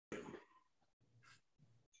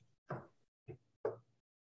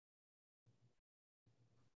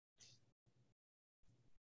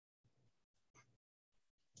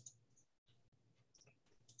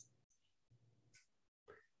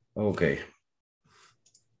Okay.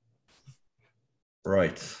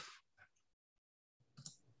 Right.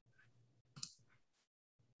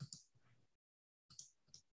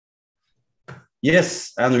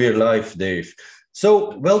 Yes, and we're live, Dave.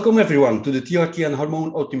 So welcome everyone to the TRT and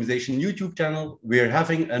Hormone Optimization YouTube channel. We're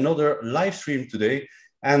having another live stream today,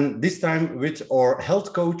 and this time with our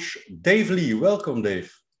health coach, Dave Lee. Welcome,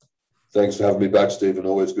 Dave. Thanks for having me back, Stephen.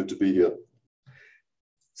 Always good to be here.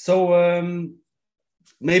 So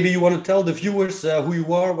maybe you want to tell the viewers who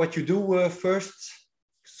you are, what you do first,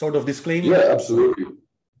 sort of disclaimer. Yeah, absolutely.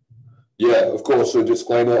 Yeah, of course. So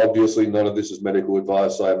disclaimer, obviously none of this is medical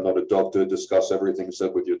advice. I am not a doctor. Discuss everything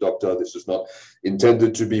said with your doctor. This is not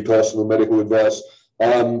intended to be personal medical advice.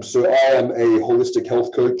 So I am a holistic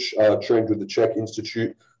health coach trained with the Czech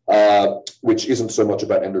Institute, which isn't so much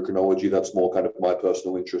about endocrinology. That's more kind of my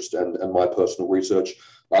personal interest and my personal research.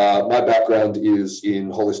 My background is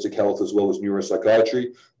in holistic health as well as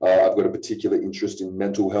neuropsychiatry. I've got a particular interest in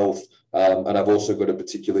mental health, and I've also got a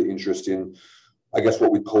particular interest in, I guess,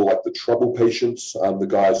 what we call like the trouble patients, the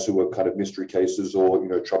guys who are kind of mystery cases or,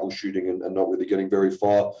 troubleshooting and not really getting very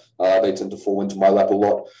far. They tend to fall into my lap a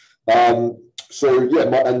lot. And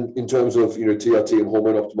in terms of, TRT and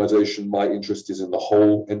hormone optimization, my interest is in the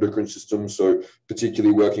whole endocrine system. So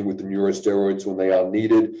particularly working with the neurosteroids when they are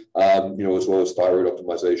needed, as well as thyroid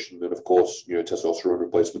optimization and of course, testosterone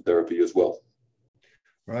replacement therapy as well.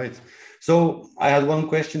 Right. So I had one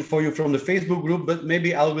question for you from the Facebook group, but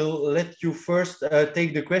maybe I will let you first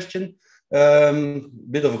take the question.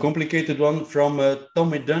 Bit of a complicated one from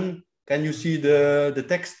Tommy Dunn. Can you see the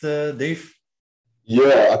text, Dave?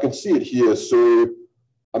 Yeah, I can see it here. So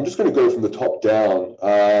I'm just going to go from the top down.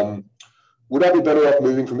 Would I be better off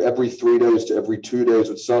moving from every 3 days to every 2 days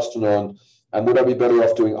with Sustanon? And would I be better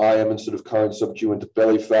off doing IM instead of current sub-Q into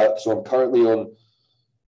belly fat? So I'm currently on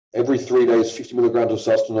every 3 days, 50 milligrams of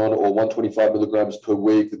Sustanon or 125 milligrams per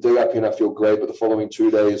week. The day I pin, I feel great, but the following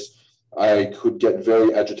 2 days, I could get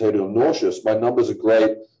very agitated or nauseous. My numbers are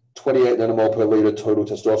great, 28 nanomole per liter total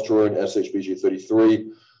testosterone, SHBG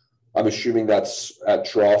 33. I'm assuming that's at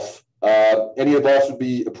trough. Any advice would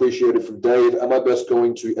be appreciated from Dave. Am I best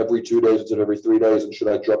going to every 2 days instead of every 3 days? And should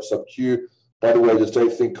I drop sub-Q? By the way, does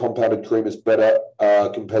Dave think compounded cream is better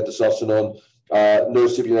compared to Sustanon? No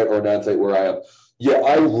cypionate or enanthate where I am. Yeah,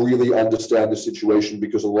 I really understand the situation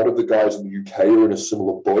because a lot of the guys in the UK are in a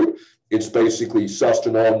similar boat. It's basically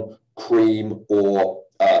Sustanon, cream, or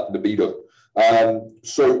libido.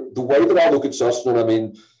 So the way that I look at Sustanon, I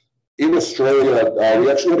mean, in Australia, we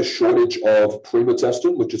actually had a shortage of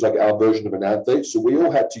Primatestin, which is like our version of enanthate. So we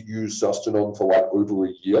all had to use Sustanon for like over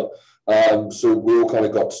a year. So we all kind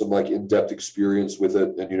of got some like in-depth experience with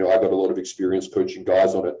it. And, I got a lot of experience coaching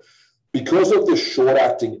guys on it. Because of the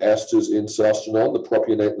short-acting esters in Sustanon, the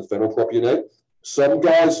propionate and the phenylpropionate, some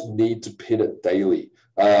guys need to pin it daily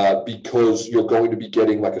because you're going to be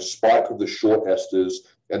getting like a spike of the short esters,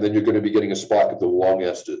 and then you're going to be getting a spike of the long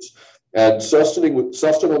esters. And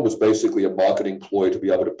Sustanon was basically a marketing ploy to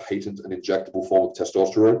be able to patent an injectable form of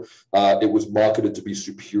testosterone. It was marketed to be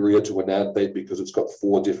superior to enanthate because it's got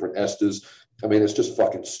 4 different esters. I mean, it's just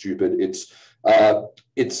fucking stupid. It's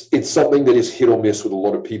something that is hit or miss with a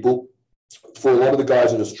lot of people. For a lot of the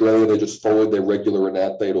guys in Australia, they just followed their regular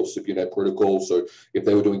enanthate or cypionate protocol. So if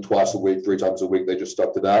they were doing twice a week, 3 times a week, they just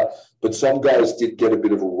stuck to that. But some guys did get a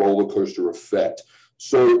bit of a roller coaster effect.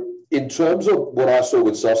 So in terms of what I saw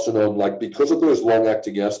with Sustanon, like because of those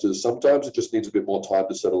long-acting esters, sometimes it just needs a bit more time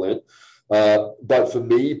to settle in. But for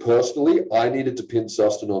me personally, I needed to pin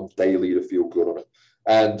Sustanon daily to feel good on it.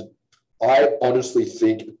 And I honestly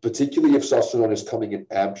think, particularly if Sustanon is coming in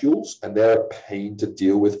ampules and they're a pain to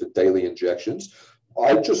deal with for daily injections,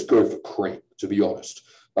 I'd just go for cream, to be honest.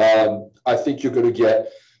 I think you're going to get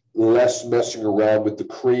less messing around with the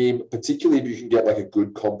cream, particularly if you can get like a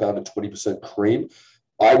good compounded 20% cream.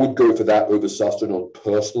 I would go for that over Sustanon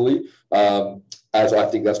personally, as I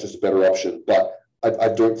think that's just a better option. But I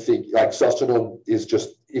don't think, like, Sustanon is just,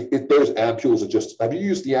 if those ampules are just, have you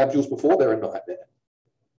used the ampules before? They're a nightmare.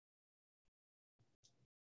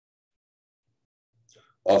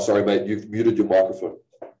 Oh, sorry, mate, you've muted your microphone.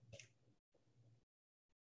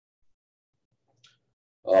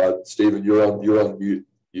 Stephen, you're on mute.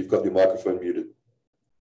 You've got your microphone muted.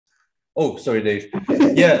 Oh, sorry, Dave.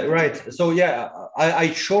 Yeah, right. So yeah,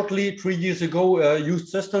 I shortly 3 years ago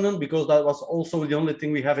used Sustanon because that was also the only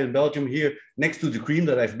thing we have in Belgium here next to the cream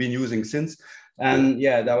that I've been using since. And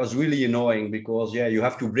yeah, that was really annoying because yeah, you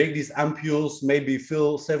have to break these ampules, maybe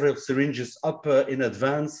fill several syringes up in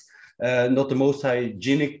advance. Not the most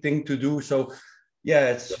hygienic thing to do. So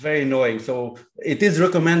Yeah, it's very annoying. So it is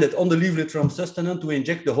recommended on the leaflet from Sustanon to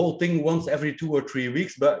inject the whole thing once every 2 or 3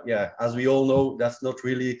 weeks. But yeah, as we all know, that's not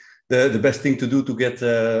really the best thing to do to get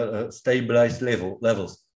stabilized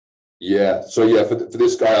levels. Yeah. So yeah, for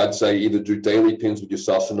this guy, I'd say either do daily pins with your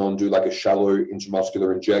Sustanon, do like a shallow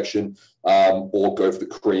intramuscular injection, or go for the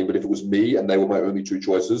cream. But if it was me and they were my only two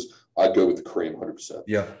choices, I'd go with the cream 100%.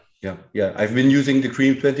 Yeah. I've been using the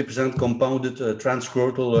cream 20% compounded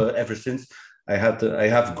transcrotal ever since. I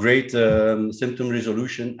have great symptom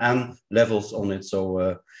resolution and levels on it.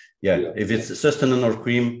 So if it's Sustanon or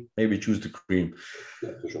cream, maybe choose the cream.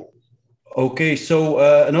 Yeah, for sure. Okay, so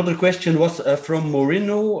another question was from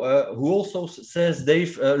Moreno, who also says,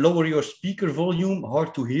 Dave, lower your speaker volume,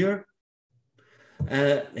 hard to hear.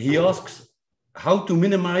 He asks, how to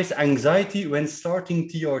minimize anxiety when starting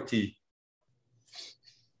TRT?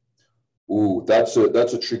 Ooh, that's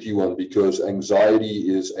a tricky one because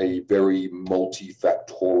anxiety is a very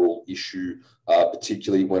multifactorial issue,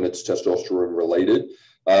 particularly when it's testosterone related.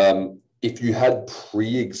 If you had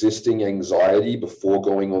pre-existing anxiety before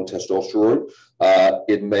going on testosterone,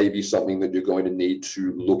 it may be something that you're going to need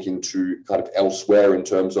to look into kind of elsewhere in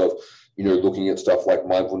terms of, looking at stuff like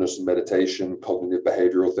mindfulness and meditation, cognitive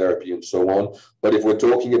behavioral therapy, and so on. But if we're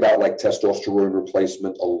talking about like testosterone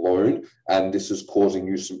replacement alone, and this is causing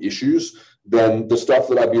you some issues, then the stuff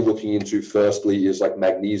that I'd be looking into firstly is like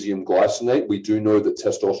magnesium glycinate. We do know that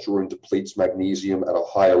testosterone depletes magnesium at a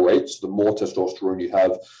higher rate. So the more testosterone you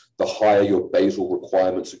have, the higher your basal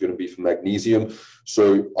requirements are going to be for magnesium.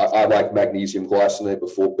 So I like magnesium glycinate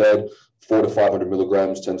before bed. 400 to 500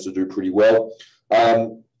 milligrams tends to do pretty well.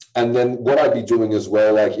 And then what I'd be doing as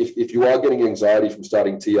well, like if you are getting anxiety from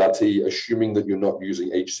starting TRT, assuming that you're not using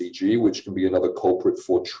HCG, which can be another culprit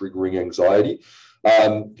for triggering anxiety,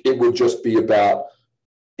 it would just be about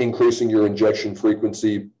increasing your injection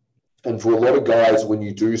frequency. And for a lot of guys, when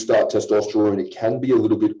you do start testosterone, it can be a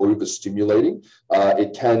little bit overstimulating.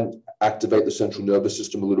 It can activate the central nervous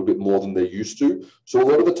system a little bit more than they used to. So a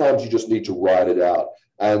lot of the times you just need to ride it out.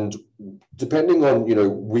 And depending on,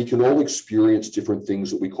 we can all experience different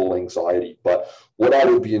things that we call anxiety. But what I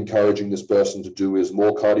would be encouraging this person to do is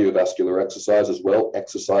more cardiovascular exercise as well.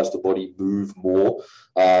 Exercise the body, move more,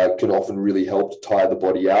 can often really help to tire the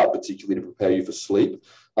body out, particularly to prepare you for sleep.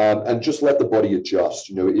 And just let the body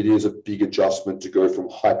adjust. It is a big adjustment to go from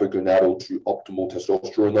hypergonadal to optimal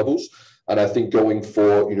testosterone levels. And I think going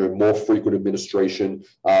for, more frequent administration,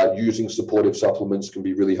 using supportive supplements can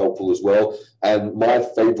be really helpful as well. And my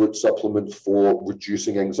favorite supplement for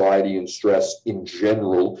reducing anxiety and stress in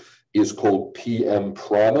general is called PM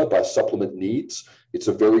Primer by Supplement Needs. It's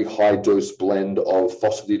a very high dose blend of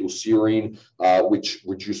phosphatidylserine, which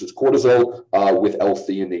reduces cortisol with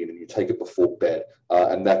L-theanine, and you take it before bed.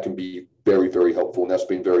 And that can be very, very helpful. And that's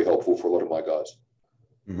been very helpful for a lot of my guys.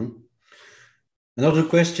 Mm-hmm. Another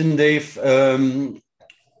question, Dave.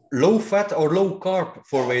 Low fat or low carb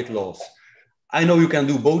for weight loss? I know you can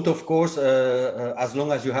do both, of course, as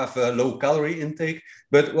long as you have a low calorie intake.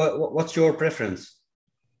 But what's your preference?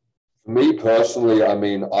 Me personally,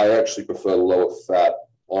 I actually prefer lower fat,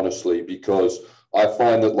 honestly, because I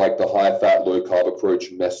find that like the high fat, low carb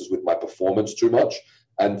approach messes with my performance too much.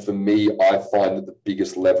 And for me, I find that the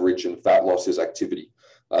biggest leverage in fat loss is activity.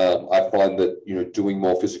 I find that, doing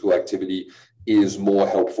more physical activity is more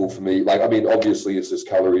helpful for me. Obviously it's this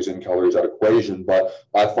calories in, calories out equation, but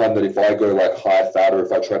I find that if I go like high fat or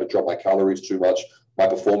if I try to drop my calories too much, my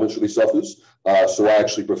performance really suffers. So I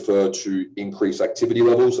actually prefer to increase activity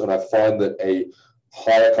levels. And I find that a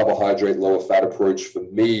higher carbohydrate, lower fat approach for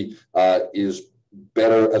me is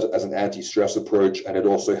better as an anti-stress approach, and it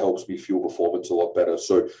also helps me fuel performance a lot better.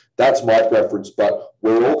 So that's my preference, but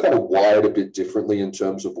we're all kind of wired a bit differently in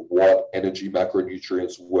terms of what energy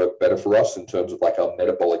macronutrients work better for us in terms of like our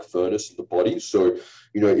metabolic furnace in the body. So,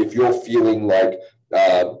 if you're feeling like,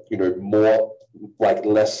 more like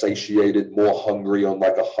less satiated, more hungry on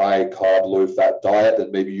like a high carb, low fat diet,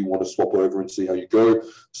 then maybe you want to swap over and see how you go.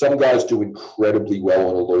 Some guys do incredibly well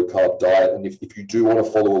on a low carb diet. And if you do want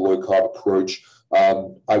to follow a low carb approach,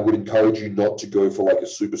 I would encourage you not to go for like a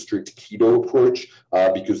super strict keto approach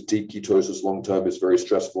because deep ketosis long-term is very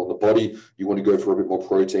stressful on the body. You want to go for a bit more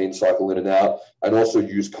protein, cycle in and out, and also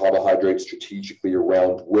use carbohydrates strategically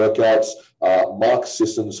around workouts. Mark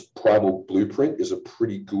Sisson's Primal Blueprint is a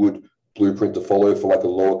pretty good blueprint to follow for like a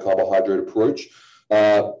lower carbohydrate approach.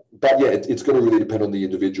 But yeah, it's going to really depend on the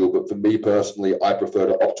individual. But for me personally, I prefer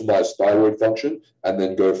to optimize thyroid function and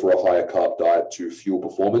then go for a higher carb diet to fuel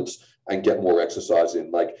performance and get more exercise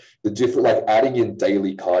in. Like adding in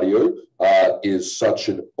daily cardio is such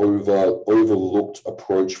an overlooked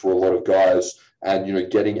approach for a lot of guys. and, you know,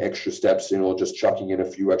 getting extra steps in or just chucking in a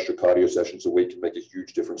few extra cardio sessions a week can make a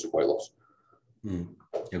huge difference in weight loss.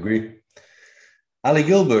 Agree. Ali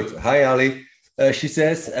Gilbert. Hi, Ali. She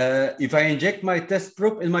says, if I inject my test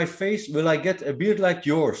prop in my face, will I get a beard like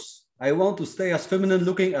yours? I want to stay as feminine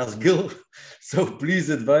looking as Gil. So please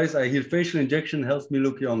advise. I hear facial injection helps me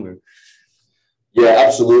look younger. Yeah,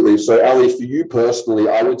 absolutely. So Ali, for you personally,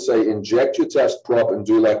 I would say inject your test prop and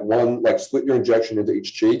do like split your injection into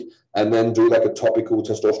each cheek, and then do like a topical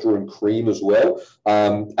testosterone cream as well.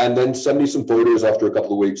 And then send me some photos after a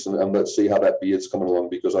couple of weeks, and let's see how that beard's coming along,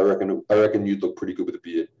 because I reckon you'd look pretty good with a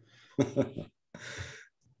beard.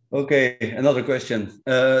 Okay, another question,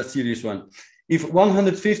 serious one. If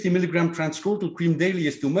 150 milligram transcrotal cream daily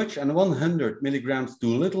is too much and 100 milligrams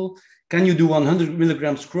too little, can you do 100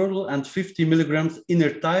 milligrams scrotal and 50 milligrams inner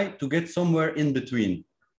thigh to get somewhere in between?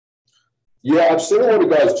 Yeah, I've seen a lot of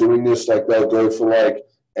guys doing this. Like they'll go for like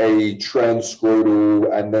a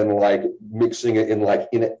transcrotal and then like mixing it in like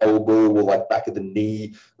inner elbow or like back of the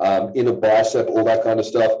knee, inner bicep, all that kind of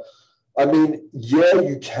stuff. I mean, yeah,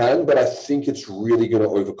 you can, but I think it's really going to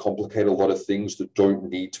overcomplicate a lot of things that don't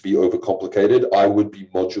need to be overcomplicated. I would be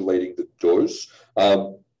modulating the dose.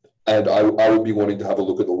 And I would be wanting to have a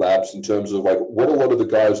look at the labs in terms of like what a lot of the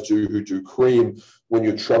guys do who do cream when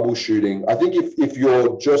you're troubleshooting. I think if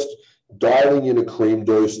you're just dialing in a cream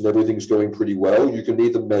dose and everything's going pretty well, you can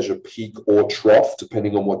either measure peak or trough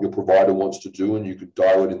depending on what your provider wants to do, and you can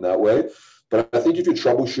dial it in that way. But I think if you're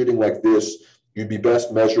troubleshooting like this, you'd be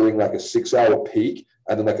best measuring like a 6-hour peak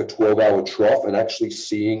and then like a 12-hour trough, and actually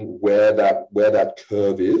seeing where that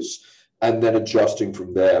curve is and then adjusting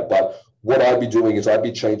from there. But what I'd be doing is I'd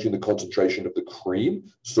be changing the concentration of the cream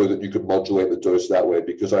so that you could modulate the dose that way,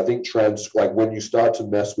 because I think like when you start to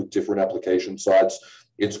mess with different application sites,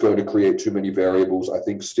 it's going to create too many variables. I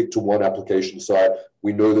think stick to one application site.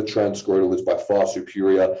 We know that transcrotal is by far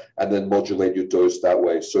superior, and then modulate your dose that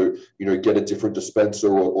way. So, you know, get a different dispenser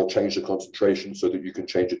or change the concentration so that you can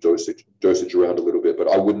change your dosage around a little bit.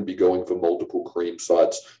 But I wouldn't be going for multiple cream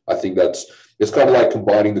sites. I think it's kind of like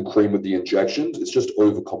combining the cream with the injections. It's just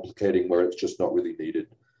overcomplicating where it's just not really needed.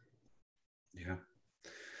 Yeah.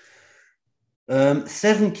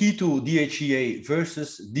 7 keto DHEA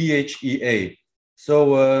versus DHEA.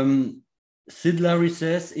 So Sid Larry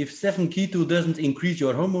says, if 7 keto doesn't increase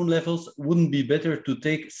your hormone levels, wouldn't be better to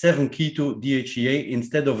take 7 keto DHEA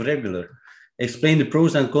instead of regular? Explain the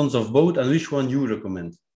pros and cons of both and which one you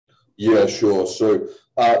recommend. Yeah, sure. So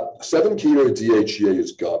 7 keto DHEA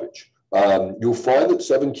is garbage. You'll find that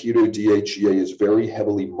 7 keto DHEA is very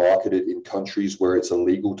heavily marketed in countries where it's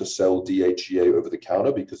illegal to sell DHEA over the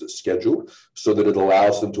counter because it's scheduled, so that it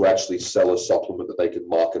allows them to actually sell a supplement that they can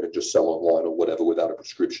market and just sell online or whatever without a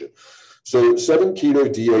prescription. So 7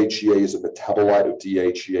 keto DHEA is a metabolite of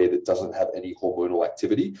DHEA that doesn't have any hormonal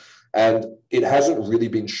activity, and it hasn't really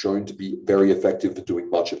been shown to be very effective for doing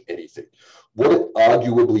much of anything. What it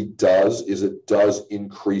arguably does is it does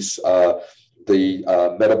increase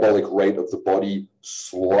the metabolic rate of the body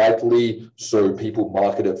slightly, so people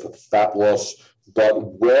market it for fat loss. But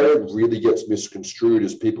where it really gets misconstrued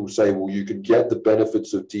is people say, well, you can get the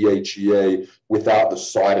benefits of DHEA without the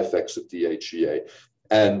side effects of DHEA.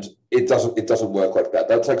 And it doesn't work like that.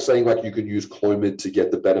 That's like saying like you can use Clomid to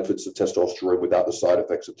get the benefits of testosterone without the side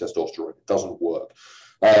effects of testosterone. It doesn't work.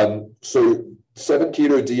 So 7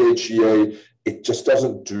 keto DHEA, it just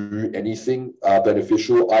doesn't do anything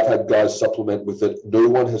beneficial. I've had guys supplement with it. No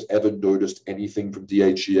one has ever noticed anything from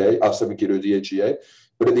DHEA, 7 keto DHEA.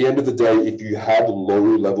 But at the end of the day, if you have low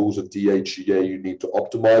levels of DHEA, you need to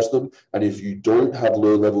optimize them. And if you don't have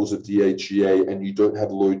low levels of DHEA and you don't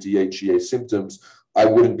have low DHEA symptoms, I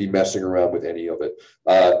wouldn't be messing around with any of it.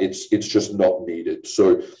 It's just not needed.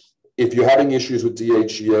 So if you're having issues with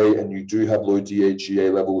DHEA and you do have low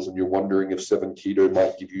DHEA levels and you're wondering if 7 keto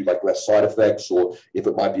might give you like less side effects or if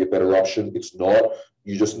it might be a better option, it's not.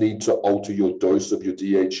 You just need to alter your dose of your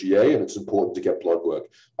DHEA, and it's important to get blood work.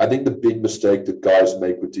 I think the big mistake that guys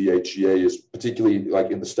make with DHEA is, particularly like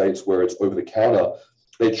in the States where it's over the counter,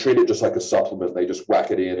 they treat it just like a supplement. They just whack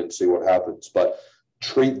it in and see what happens. But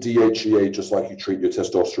treat DHEA just like you treat your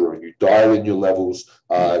testosterone. You dial in your levels,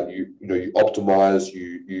 you optimize,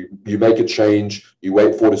 you make a change, you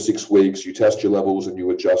wait 4 to 6 weeks, you test your levels and you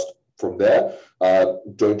adjust from there.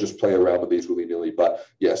 Don't just play around with these willy-nilly. But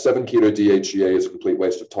yeah, 7 keto DHEA is a complete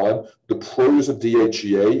waste of time. The pros of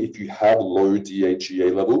DHEA, if you have low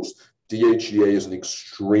DHEA levels, DHEA is an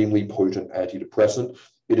extremely potent antidepressant.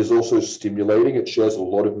 It is also stimulating. It shares a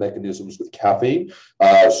lot of mechanisms with caffeine.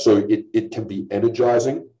 So it can be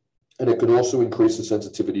energizing. And it can also increase the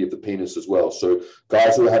sensitivity of the penis as well. So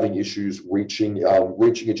guys who are having issues reaching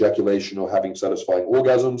ejaculation or having satisfying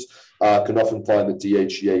orgasms can often find that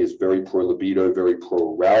DHEA is very pro-libido, very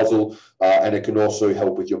pro-arousal, and it can also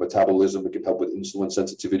help with your metabolism. It can help with insulin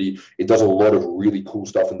sensitivity. It does a lot of really cool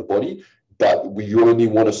stuff in the body, but we only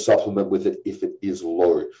want to supplement with it if it is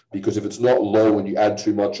low, because if it's not low and you add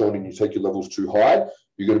too much on and you take your levels too high,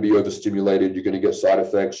 you're going to be overstimulated, you're going to get side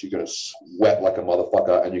effects, you're going to sweat like a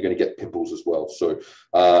motherfucker, and you're going to get pimples as well. So,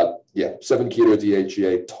 yeah, 7 keto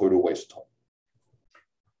DHEA, total waste of time.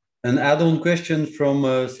 An add-on question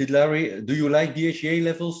from Sid Larry. Do you like DHEA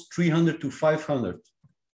levels 300 to 500?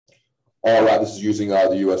 All right, this is using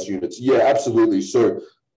the US units. Yeah, absolutely. So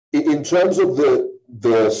in terms of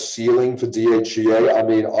the ceiling for DHEA, I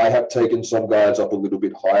mean, I have taken some guys up a little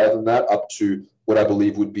bit higher than that, up to what I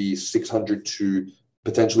believe would be 600 to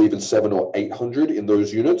potentially even 700 or 800 in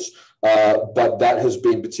those units. But that has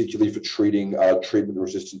been particularly for treating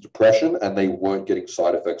treatment-resistant depression, and they weren't getting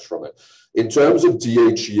side effects from it. In terms of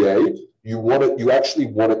DHEA, you actually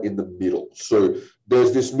want it in the middle. So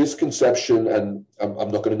there's this misconception, and I'm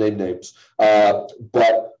not going to name names,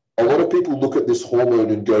 but a lot of people look at this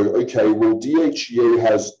hormone and go, okay, well, DHEA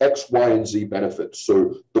has X, Y, and Z benefits.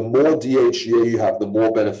 So the more DHEA you have, the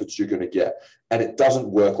more benefits you're going to get. And it doesn't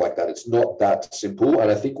work like that. It's not that simple.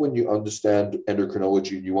 And I think when you understand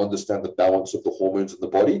endocrinology and you understand the balance of the hormones in the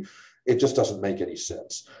body, it just doesn't make any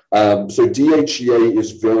sense. So DHEA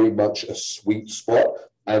is very much a sweet spot.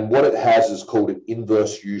 And what it has is called an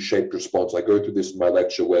inverse U-shaped response. I go through this in my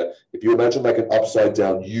lecture where if you imagine like an upside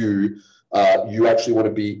down U, you actually want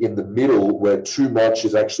to be in the middle, where too much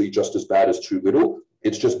is actually just as bad as too little.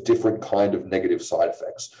 It's just different kind of negative side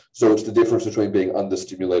effects. So it's the difference between being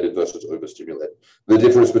understimulated versus overstimulated. The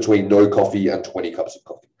difference between no coffee and 20 cups of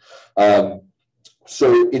coffee.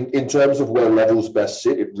 So in terms of where levels best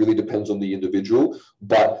sit, it really depends on the individual.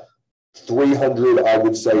 But 300, I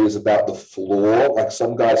would say, is about the floor. Like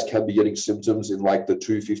some guys can be getting symptoms in like the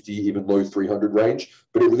 250, even low 300 range,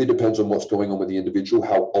 but it really depends on what's going on with the individual.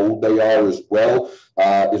 How old they are as well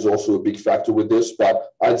is also a big factor with this.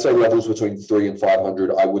 But I'd say levels between 300 and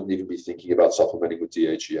 500, I wouldn't even be thinking about supplementing with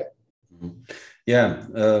DHEA.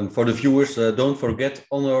 Yeah, for the viewers, don't forget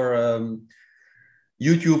on our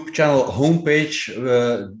YouTube channel homepage,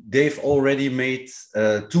 Dave already made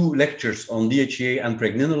 2 lectures on DHEA and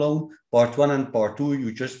pregnenolone, part 1 and part 2.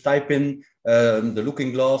 You just type in the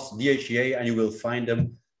looking glass DHEA and you will find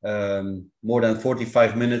them. More than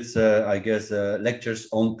 45 minutes, I guess, lectures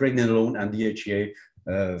on pregnenolone and DHEA.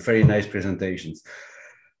 Very nice presentations.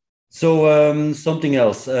 So something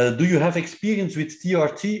else. Do you have experience with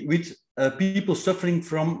TRT with people suffering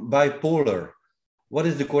from bipolar? What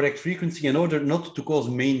is the correct frequency in order not to cause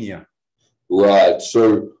mania? Right.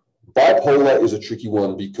 So bipolar is a tricky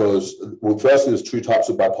one because, well, firstly, there's 2 types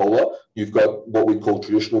of bipolar. You've got what we call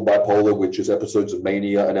traditional bipolar, which is episodes of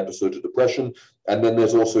mania and episodes of depression. And then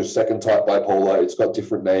there's also second type bipolar. It's got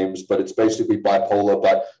different names, but it's basically bipolar,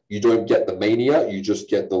 but you don't get the mania, you just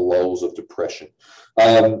get the lulls of depression.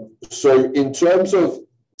 So in terms of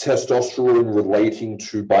testosterone relating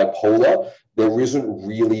to bipolar, there isn't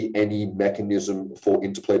really any mechanism for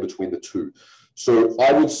interplay between the 2. So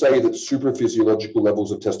I would say that supraphysiological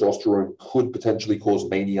levels of testosterone could potentially cause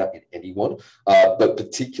mania in anyone, but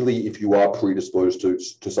particularly if you are predisposed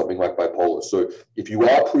to something like bipolar. So if you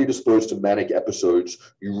are predisposed to manic episodes,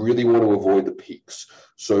 you really want to avoid the peaks.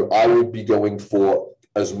 So I would be going for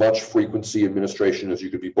as much frequency administration as you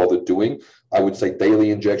could be bothered doing. I would say daily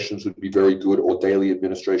injections would be very good, or daily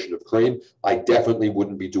administration of cream. I definitely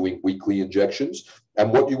wouldn't be doing weekly injections.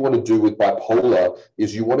 And what you want to do with bipolar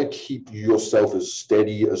is you want to keep yourself as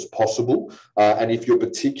steady as possible. And if you're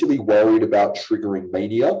particularly worried about triggering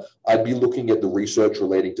mania, I'd be looking at the research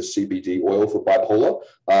relating to CBD oil for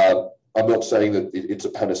bipolar. I'm not saying that it's a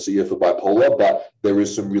panacea for bipolar, but there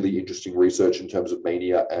is some really interesting research in terms of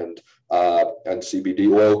mania and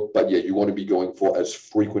CBD oil. But yeah, you want to be going for as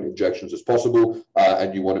frequent injections as possible,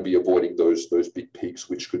 and you want to be avoiding those big peaks,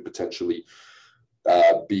 which could potentially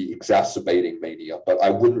be exacerbating mania. But I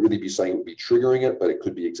wouldn't really be saying it would be triggering it, but it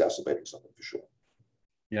could be exacerbating something for sure.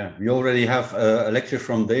 Yeah, we already have a lecture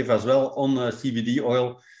from Dave as well on CBD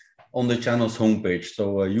oil on the channel's homepage.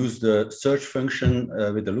 So use the search function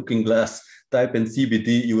with the looking glass, type in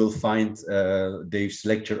CBD, you will find Dave's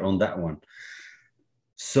lecture on that one.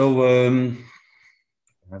 So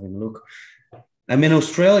having a look. I'm in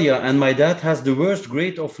Australia and my dad has the worst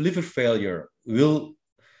grade of liver failure. Will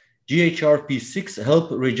GHRP6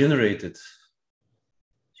 help regenerate it?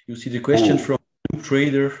 You see the question from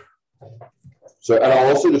Trader. So, and I'll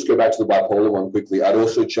also just go back to the bipolar one quickly. I'd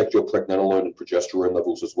also check your pregnenolone and progesterone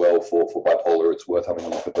levels as well for bipolar. It's worth having a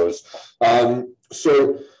look at those.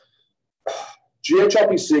 So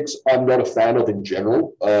GHRP6, I'm not a fan of in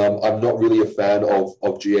general. I'm not really a fan of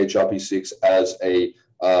GHRP6 as a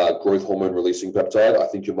growth hormone releasing peptide. I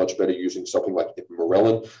think you're much better using something like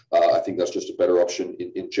ipamorelin. I think that's just a better option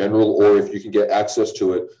in general, or if you can get access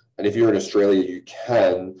to it, and if you're in Australia, you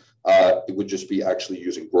can, it would just be actually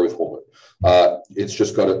using growth hormone. It's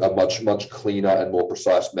just got a much cleaner and more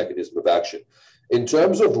precise mechanism of action. In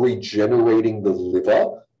terms of regenerating the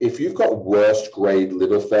liver, if you've got worst grade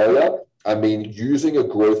liver failure, I mean, using a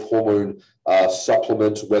growth hormone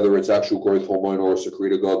supplement, whether it's actual growth hormone or a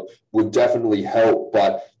secretagogue, would definitely help.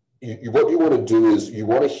 But what you want to do is you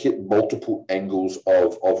want to hit multiple angles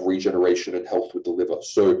of regeneration and health with the liver.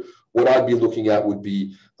 So what I'd be looking at would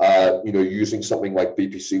be, using something like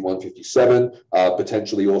BPC 157,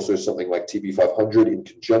 potentially also something like TB500 in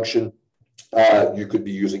conjunction. You could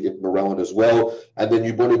be using ipamorelin as well, and then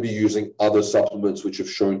you want to be using other supplements which have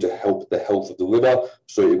shown to help the health of the liver.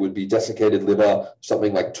 So it would be desiccated liver,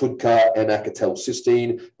 something like TUDCA,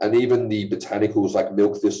 N-acetylcysteine, and even the botanicals like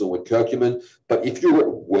milk thistle and curcumin. But if you're at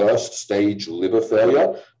worst stage liver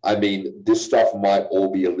failure, I mean, this stuff might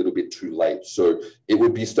all be a little bit too late. So it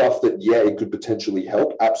would be stuff that, yeah, it could potentially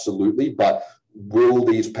help, absolutely, but will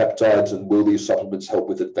these peptides and will these supplements help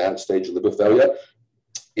with advanced stage liver failure?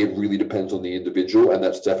 It really depends on the individual, and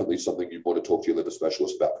that's definitely something you want to talk to your liver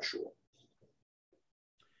specialist about for sure.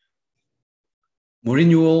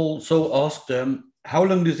 Mourinho also asked, how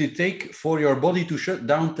long does it take for your body to shut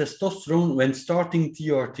down testosterone when starting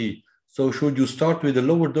TRT? So should you start with a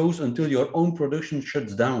lower dose until your own production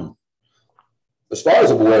shuts down? As far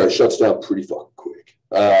as I'm aware, it shuts down pretty fucking quick.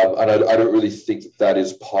 And I don't really think that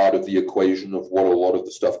is part of the equation of what a lot of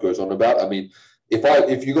the stuff goes on about. I mean,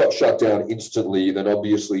 if you got shut down instantly, then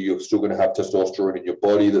obviously you're still going to have testosterone in your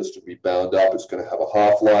body that's going to be bound up. It's going to have a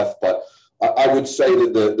half-life. But I would say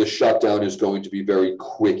that the shutdown is going to be very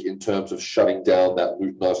quick in terms of shutting down that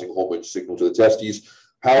luteinizing hormone signal to the testes.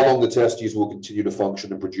 How long the testes will continue to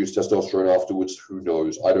function and produce testosterone afterwards, who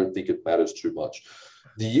knows? I don't think it matters too much.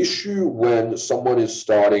 The issue when someone is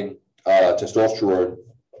starting testosterone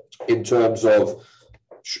in terms of,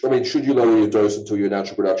 I mean, should you lower your dose until your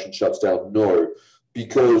natural production shuts down? No,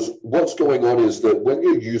 because what's going on is that when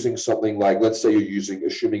you're using something like, let's say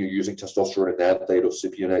assuming you're using testosterone enanthate or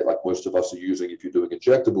cypionate, like most of us are using if you're doing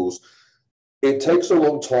injectables, it takes a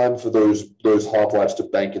long time for those half-lives to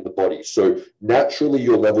bank in the body. So naturally,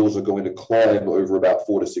 your levels are going to climb over about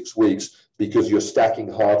 4 to 6 weeks because you're stacking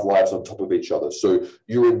half-lives on top of each other. So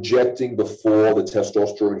you're injecting before the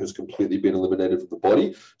testosterone has completely been eliminated from the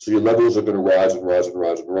body. So your levels are going to rise and rise and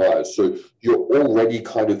rise and rise. So you're already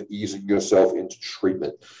kind of easing yourself into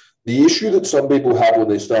treatment. The issue that some people have when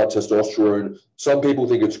they start testosterone, some people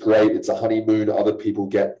think it's great, it's a honeymoon, other people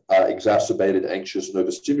get exacerbated, anxious, and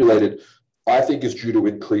overstimulated. I think is due to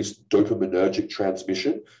increased dopaminergic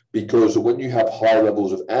transmission, because when you have high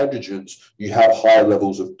levels of androgens, you have high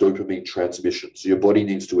levels of dopamine transmission. So your body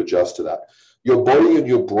needs to adjust to that. Your body and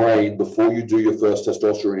your brain, before you do your first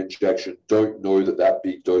testosterone injection, don't know that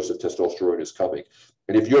big dose of testosterone is coming.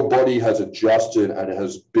 And if your body has adjusted and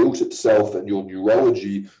has built itself and your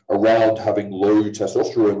neurology around having low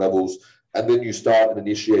testosterone levels, and then you start and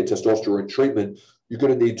initiate testosterone treatment, you're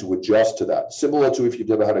going to need to adjust to that. Similar to if you've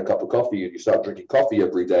never had a cup of coffee and you start drinking coffee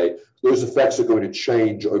every day, those effects are going to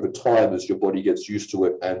change over time as your body gets used to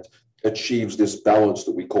it and achieves this balance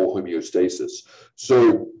that we call homeostasis.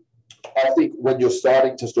 So I think when you're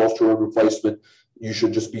starting testosterone replacement, you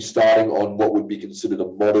should just be starting on what would be considered a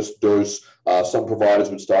modest dose. Some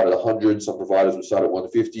providers would start at 100, some providers would start at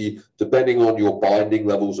 150. Depending on your binding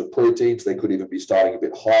levels of proteins, they could even be starting a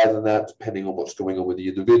bit higher than that, depending on what's going on with the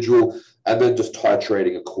individual, and then just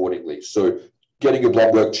titrating accordingly. So getting your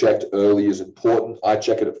blood work checked early is important. I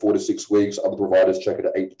check it at 4 to 6 weeks. Other providers check it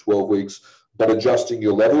at 8 to 12 weeks, but adjusting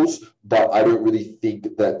your levels. But I don't really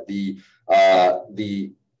think that the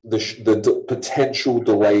potential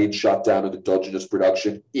delayed shutdown of endogenous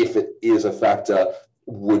production, if it is a factor,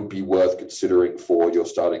 would be worth considering for your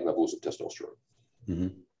starting levels of testosterone. Mm-hmm.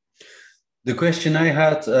 The question I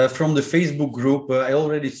had from the Facebook group, I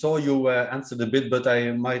already saw you answered a bit, but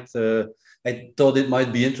I thought it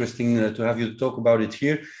might be interesting to have you talk about it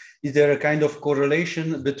here. Is there a kind of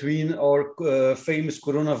correlation between our famous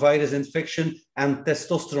coronavirus infection and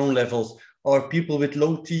testosterone levels? Are people with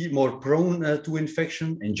low T more prone to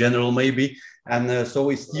infection in general, maybe? And so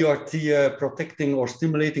is TRT protecting or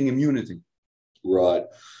stimulating immunity? Right.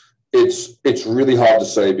 It's really hard to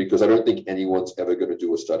say because I don't think anyone's ever going to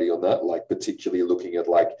do a study on that, like particularly looking at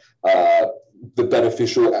like the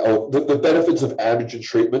beneficial or the benefits of androgen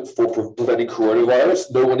treatment for preventing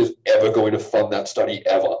coronavirus. No one is ever going to fund that study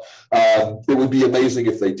ever. It would be amazing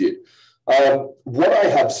if they did. What I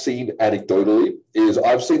have seen anecdotally is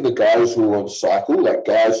I've seen the guys who are on cycle, like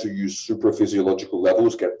guys who use super physiological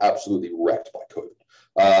levels, get absolutely wrecked by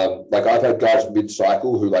COVID. Like I've had guys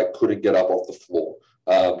mid-cycle who like couldn't get up off the floor.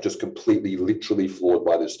 Just completely, literally floored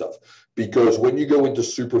by this stuff. Because when you go into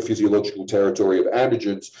super physiological territory of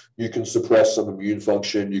androgens, you can suppress some immune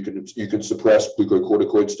function, you can suppress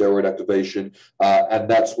glucocorticoid steroid activation, and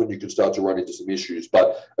that's when you can start to run into some issues.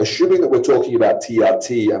 But assuming that we're talking about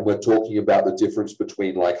TRT and we're talking about the difference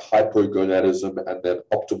between like hypogonadism and then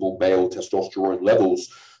optimal male testosterone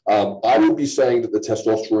levels, I would be saying that the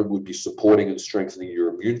testosterone would be supporting and strengthening your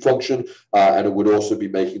immune function, and it would also be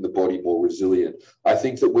making the body more resilient. I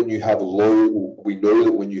think that when you have we know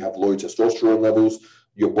that when you have low testosterone levels,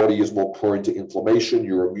 your body is more prone to inflammation,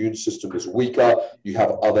 your immune system is weaker, you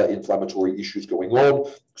have other inflammatory issues going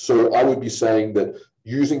on. So I would be saying that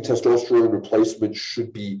using testosterone replacement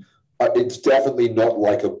should be, it's definitely not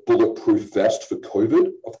like a bulletproof vest for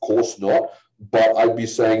COVID, of course not. But I'd be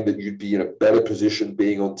saying that you'd be in a better position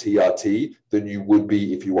being on TRT than you would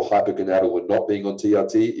be if you were hypergonadal and not being on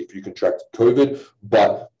TRT, if you contracted COVID.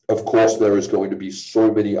 But of course, there is going to be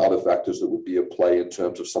so many other factors that would be at play in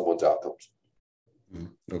terms of someone's outcomes.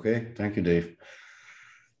 Okay, thank you, Dave.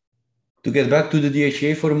 To get back to the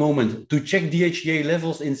DHEA for a moment, to check DHEA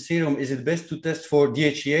levels in serum, is it best to test for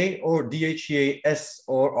DHEA or DHEAS,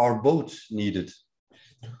 or are both needed?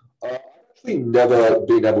 We've never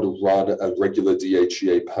been able to run a regular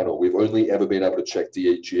DHEA panel. We've only ever been able to check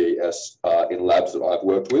DHEAS in labs that I've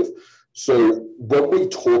worked with. So when we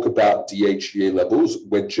talk about DHEA levels,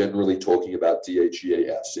 we're generally talking about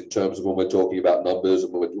DHEAS in terms of when we're talking about numbers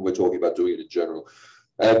and when we're talking about doing it in general.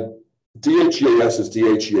 And DHEAS is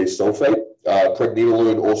DHEA sulfate.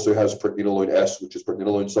 Pregnenolone also has pregnenolone S, which is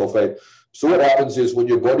pregnenolone sulfate. So what happens is when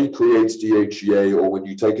your body creates DHEA or when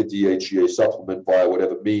you take a DHEA supplement via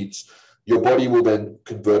whatever means, your body will then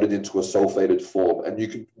convert it into a sulfated form.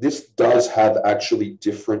 And this does have actually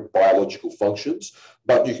different biological functions,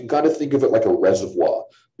 but you can kind of think of it like a reservoir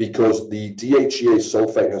because the DHEA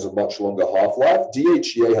sulfate has a much longer half-life.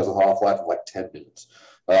 DHEA has a half-life of like 10 minutes,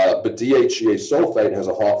 but DHEA sulfate has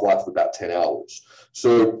a half-life of about 10 hours.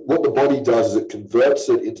 So what the body does is it converts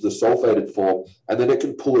it into the sulfated form, and then it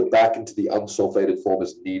can pull it back into the unsulfated form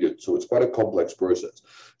as needed. So it's quite a complex process.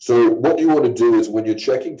 So what you want to do is when you're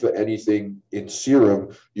checking for anything in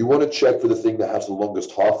serum, you want to check for the thing that has the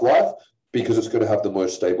longest half-life because it's going to have the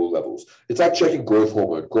most stable levels. It's like checking growth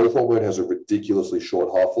hormone. Growth hormone has a ridiculously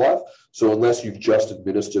short half-life. So unless you've just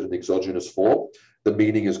administered an exogenous form, the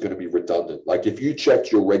meaning is going to be redundant. Like if you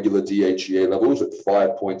checked your regular DHEA levels at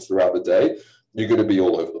 5 points throughout the day, you're going to be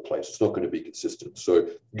all over the place. It's not going to be consistent. So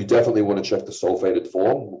you definitely want to check the sulfated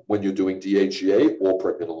form when you're doing DHEA or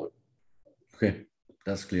pregnenolone. Okay,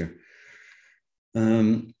 that's clear.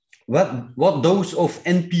 What dose of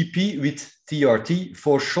NPP with TRT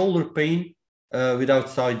for shoulder pain without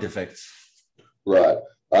side effects? Right.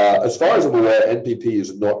 As far as I'm aware, NPP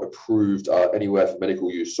is not approved anywhere for medical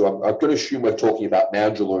use. So I'm going to assume we're talking about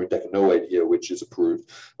nandrolone decanoate here, which is approved,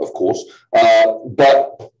 of course.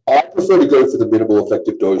 But I prefer to go for the minimal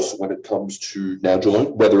effective dose when it comes to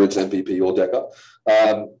nandrolone, whether it's NPP or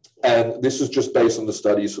DECA. And this is just based on the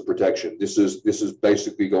studies for protection. This is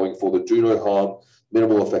basically going for the do no harm,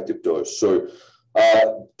 minimal effective dose. So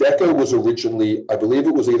DECA was originally, I believe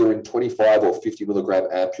it was either in 25 or 50 milligram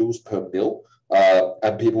ampules per mil.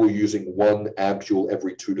 And people were using 1 ampule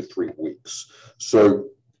every 2 to 3 weeks. So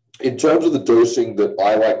in terms of the dosing that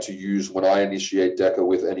I like to use when I initiate DECA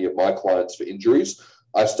with any of my clients for injuries,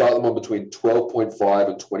 I start them on between 12.5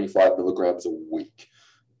 and 25 milligrams a week,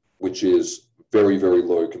 which is very, very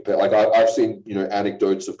low compared. Like I've seen,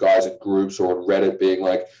 anecdotes of guys in groups or on Reddit being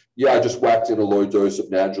like, yeah, I just whacked in a low dose of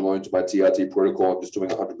nandrolone to my TRT protocol. I'm just doing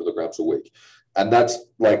 100 milligrams a week. And that's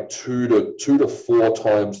like 2 to 4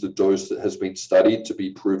 times the dose that has been studied to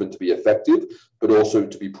be proven to be effective, but also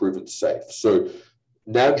to be proven safe. So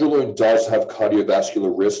nandrolone does have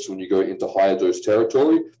cardiovascular risks when you go into higher dose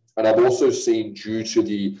territory. And I've also seen, due to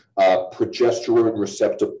the progesterone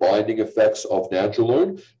receptor binding effects of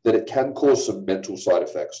nandrolone, that it can cause some mental side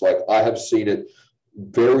effects. Like I have seen it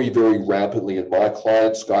very, very rampantly in my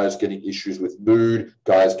clients, guys getting issues with mood,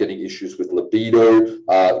 guys getting issues with libido.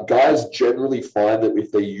 Guys generally find that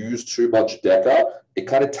if they use too much DECA, it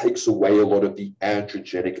kind of takes away a lot of the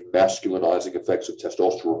androgenic masculinizing effects of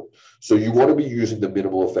testosterone. So you want to be using the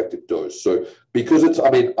minimal effective dose. So because it's, I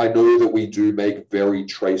mean, I know that we do make very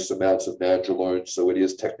trace amounts of nandrolone, so it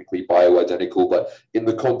is technically bioidentical, but in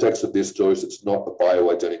the context of this dose, it's not a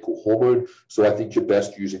bioidentical hormone. So I think you're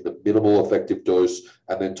best using the minimal effective dose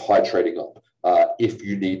and then titrating up if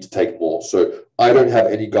you need to take more. So I don't have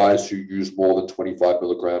any guys who use more than 25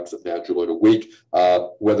 milligrams of nandrolone a week,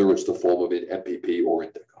 whether it's the form of an MPP or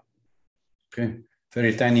Indica. Okay,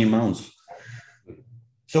 very tiny amounts.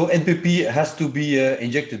 So NPP has to be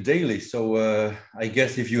injected daily. So I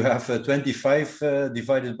guess if you have 25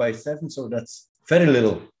 divided by 7, so that's very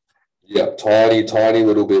little. Yeah, tiny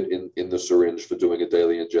little bit in the syringe for doing a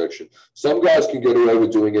daily injection. Some guys can get away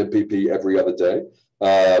with doing NPP every other day.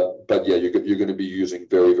 But yeah, you're going to be using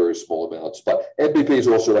very, very small amounts. But NPP is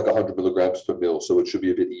also like 100 milligrams per mil, so it should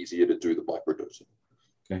be a bit easier to do the microdosing.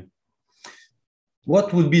 Okay.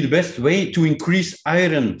 What would be the best way to increase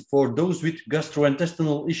iron for those with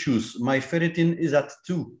gastrointestinal issues? My ferritin is at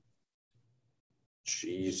 2.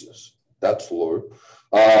 Jesus, that's low.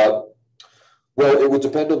 Well, it would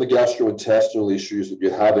depend on the gastrointestinal issues that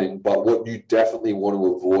you're having, but what you definitely want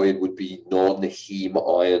to avoid would be non-heme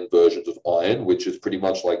iron versions of iron, which is pretty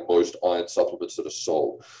much like most iron supplements that are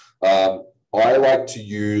sold. I like to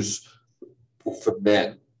use, for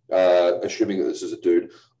men, assuming that this is a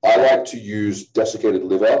dude, I like to use desiccated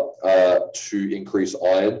liver to increase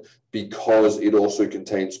iron because it also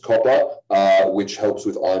contains copper, which helps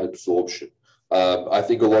with iron absorption. I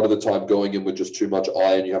think a lot of the time going in with just too much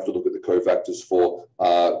iron, you have to look at the cofactors for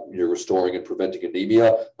restoring and preventing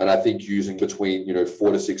anemia. And I think using between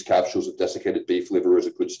 4 to 6 capsules of desiccated beef liver is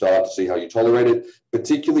a good start to see how you tolerate it.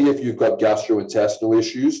 Particularly if you've got gastrointestinal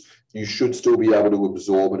issues, you should still be able to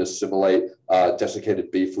absorb and assimilate desiccated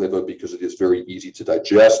beef liver because it is very easy to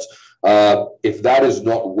digest. If that is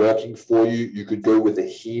not working for you, you could go with a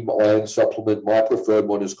heme iron supplement. My preferred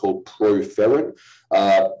one is called Proferrin.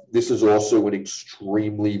 This is also an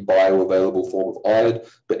extremely bioavailable form of iron,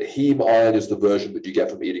 but heme iron is the version that you get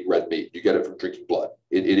from eating red meat. You get it from drinking blood.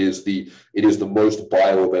 It is the most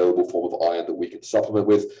bioavailable form of iron that we can supplement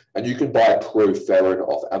with, and you can buy Proferrin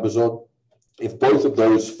off Amazon. If both of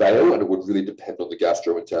those fail, and it would really depend on the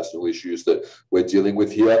gastrointestinal issues that we're dealing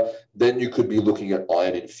with here, then you could be looking at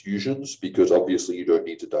iron infusions because obviously you don't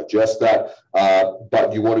need to digest that.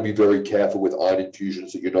 But you want to be very careful with iron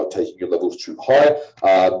infusions that you're not taking your levels too high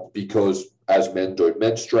because as men don't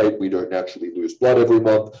menstruate, we don't naturally lose blood every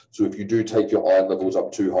month. So if you do take your iron levels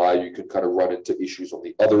up too high, you can kind of run into issues on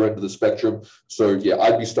the other end of the spectrum. So yeah,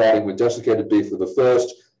 I'd be starting with desiccated beef liver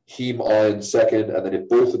first, heme iron second, and then if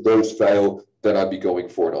both of those fail, then I'd be going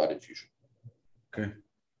for an iron infusion. Okay,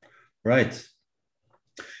 right.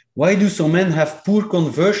 Why do some men have poor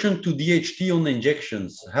conversion to DHT on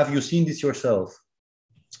injections? Have you seen this yourself?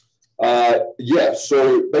 Yeah,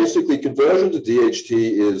 so basically conversion to DHT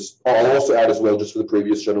is, I'll also add as well, just for the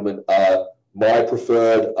previous gentleman, my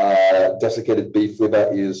preferred desiccated beef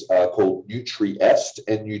liver is called Nutriest,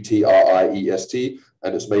 Nutriest,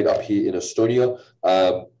 and it's made up here in Estonia.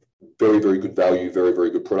 Very, very good value, very, very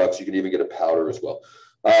good products. You can even get a powder as well.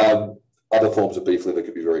 Other forms of beef liver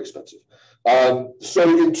can be very expensive. So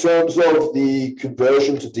in terms of the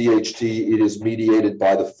conversion to DHT, it is mediated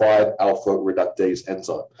by the 5-alpha reductase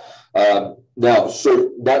enzyme. Now,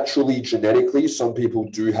 so naturally, genetically, some people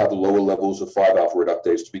do have lower levels of 5-alpha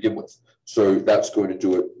reductase to begin with. So that's going to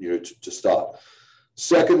do it, to start.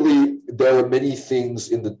 Secondly, there are many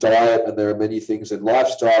things in the diet and there are many things in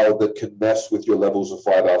lifestyle that can mess with your levels of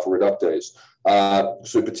 5-alpha reductase.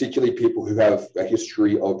 So particularly people who have a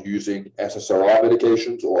history of using SSRI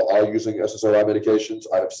medications or are using SSRI medications,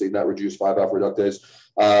 I have seen that reduce 5-alpha reductase.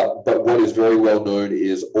 But what is very well known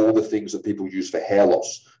is all the things that people use for hair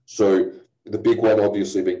loss. So the big one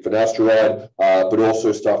obviously being finasteride, but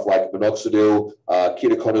also stuff like minoxidil,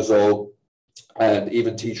 ketoconazole, and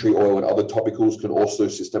even tea tree oil and other topicals can also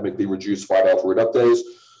systemically reduce 5-alpha reductase.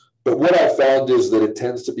 But what I found is that it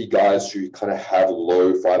tends to be guys who kind of have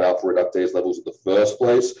low 5-alpha reductase levels in the first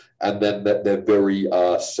place, and then that they're very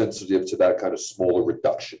sensitive to that kind of smaller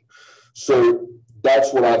reduction. So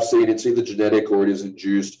that's what I've seen. It's either genetic or it is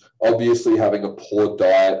induced. Obviously, having a poor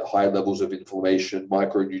diet, high levels of inflammation,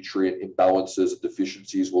 micronutrient imbalances and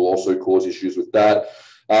deficiencies will also cause issues with that.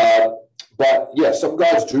 But yeah, some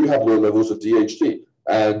guys do have low levels of DHT.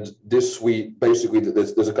 And this basically,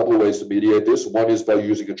 there's a couple of ways to mediate this. One is by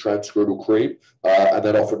using a transscrotal cream, and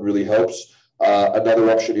that often really helps. Another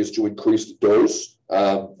option is to increase the dose.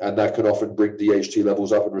 and that can often bring DHT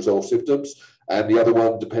levels up and resolve symptoms. And the other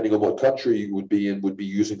one, depending on what country you would be in, would be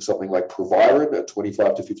using something like Proviron at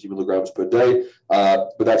 25 to 50 milligrams per day,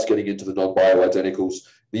 but that's getting into the non-bioidenticals.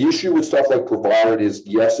 The issue with stuff like Proviron is,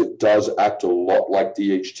 yes, it does act a lot like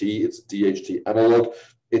DHT. It's a DHT analog.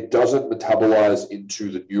 It doesn't metabolize into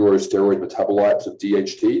the neurosteroid metabolites of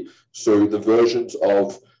DHT. So the versions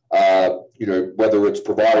of, whether it's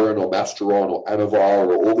Proviron or Masteron or Anavar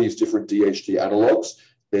or all these different DHT analogs,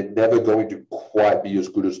 they're never going to quite be as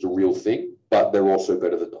good as the real thing, but they're also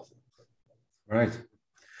better than nothing. Right.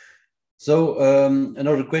 So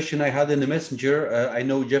another question I had in the messenger, I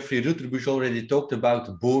know Jeffrey Rutterbusch already talked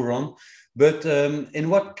about boron, but in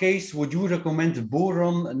what case would you recommend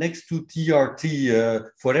boron next to TRT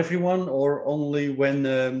for everyone, or only when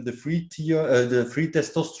the free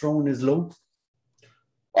testosterone is low?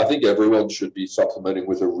 I think everyone should be supplementing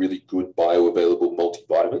with a really good bioavailable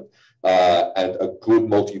multivitamin, and a good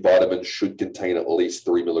multivitamin should contain at least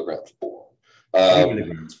 3 milligrams of boron. 3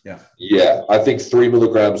 milligrams, yeah. Yeah, I think 3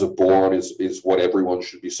 milligrams of boron is what everyone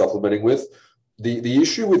should be supplementing with. The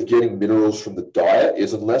issue with getting minerals from the diet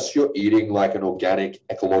is, unless you're eating like an organic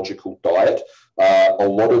ecological diet, a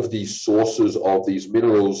lot of these sources of these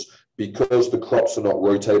minerals, because the crops are not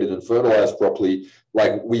rotated and fertilized properly,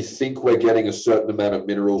 like we think we're getting a certain amount of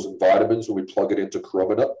minerals and vitamins when we plug it into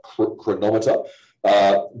chronometer,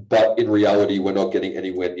 but in reality, we're not getting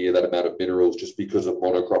anywhere near that amount of minerals just because of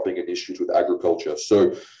monocropping and issues with agriculture.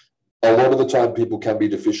 So a lot of the time people can be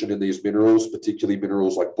deficient in these minerals, particularly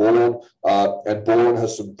minerals like boron, and boron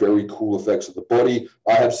has some very cool effects on the body.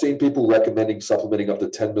 I have seen people recommending supplementing up to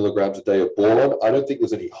 10 milligrams a day of boron. I don't think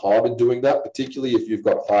there's any harm in doing that, particularly if you've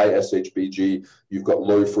got high SHBG, you've got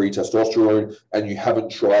low free testosterone, and you haven't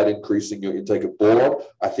tried increasing your intake of boron.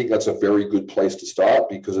 I think that's a very good place to start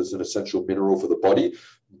because it's an essential mineral for the body.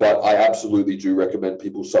 But I absolutely do recommend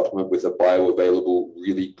people supplement with a bioavailable,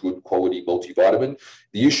 really good quality multivitamin.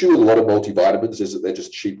 The issue with a lot of multivitamins is that they're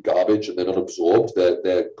just cheap garbage and they're not absorbed.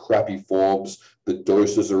 They're crappy forms. The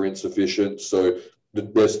doses are insufficient. So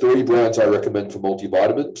there's 3 brands I recommend for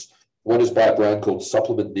multivitamins. One is by a brand called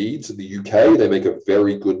Supplement Needs in the UK. They make a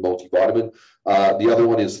very good multivitamin. The other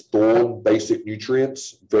one is Thorne Basic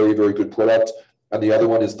Nutrients. Very, very good product. And the other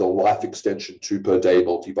one is the Life Extension 2 per day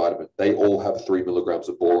multivitamin. They all have 3 milligrams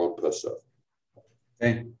of boron per serve.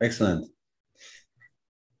 Okay, excellent.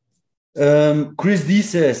 Chris D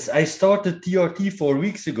says, I started TRT 4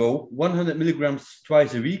 weeks ago, 100 milligrams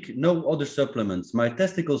twice a week, no other supplements. My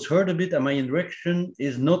testicles hurt a bit and my erection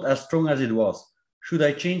is not as strong as it was. Should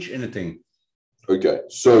I change anything? Okay,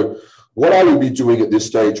 so what I would be doing at this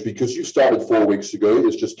stage, because you started 4 weeks ago,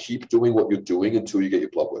 is just keep doing what you're doing until you get your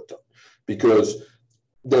blood work done. Because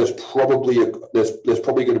there's probably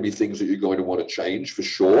going to be things that you're going to want to change for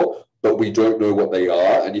sure, but we don't know what they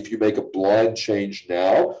are. And if you make a blind change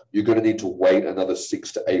now, you're going to need to wait another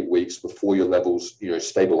 6 to 8 weeks before your levels,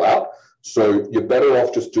 stable out. So you're better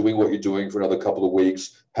off just doing what you're doing for another couple of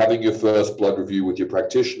weeks, having your first blood review with your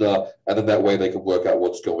practitioner, and then that way they can work out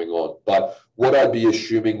what's going on. But what I'd be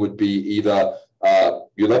assuming would be either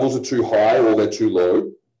your levels are too high or they're too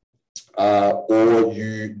low, or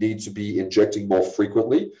you need to be injecting more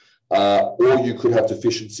frequently, or you could have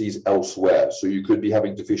deficiencies elsewhere. So you could be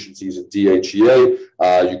having deficiencies in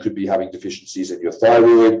DHEA, you could be having deficiencies in your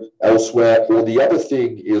thyroid elsewhere. Or the other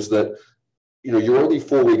thing is that, you're only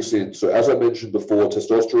 4 weeks in. So as I mentioned before,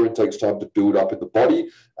 testosterone takes time to build up in the body,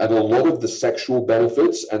 and a lot of the sexual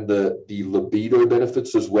benefits and the libido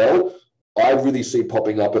benefits as well, I really see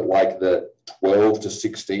popping up at like the 12 to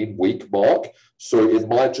 16 week mark. So it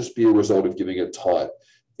might just be a result of giving it time.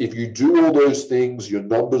 If you do all those things, your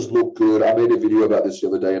numbers look good. I made a video about this the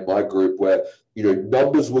other day in my group where,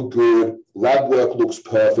 numbers were good, lab work looks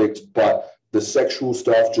perfect, but the sexual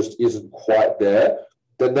stuff just isn't quite there,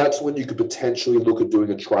 then that's when you could potentially look at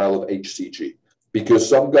doing a trial of HCG. Because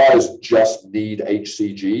some guys just need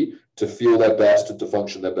HCG to feel their best and to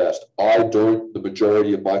function their best. I don't, the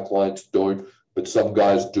majority of my clients don't, but some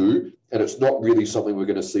guys do. And it's not really something we're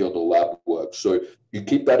going to see on the lab work. So you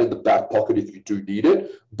keep that in the back pocket if you do need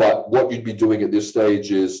it. But what you'd be doing at this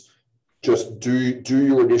stage is just do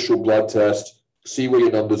your initial blood test, see where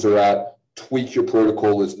your numbers are at, tweak your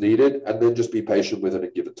protocol as needed, and then just be patient with it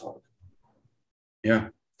and give it time. Yeah.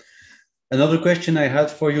 Another question I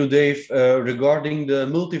had for you, Dave, regarding the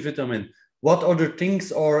multivitamin. What other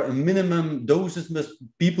things or minimum doses must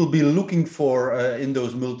people be looking for in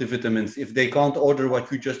those multivitamins if they can't order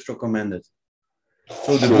what you just recommended?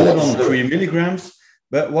 So the boron 3 milligrams,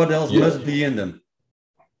 but what else must be in them?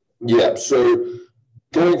 Yeah, so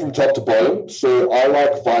Going from top to bottom, so I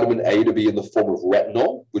like vitamin A to be in the form of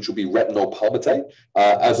retinol, which will be retinol palmitate,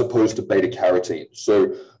 as opposed to beta carotene.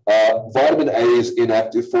 So vitamin A's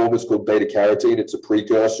inactive form is called beta carotene. It's a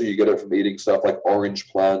precursor. You get it from eating stuff like orange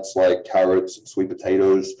plants, like carrots and sweet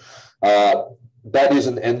potatoes. That is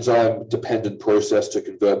an enzyme-dependent process to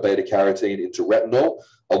convert beta carotene into retinol.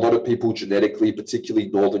 A lot of people genetically, particularly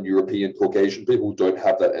Northern European Caucasian people, don't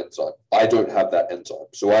have that enzyme. I don't have that enzyme,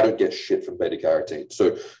 so I don't get shit from beta carotene.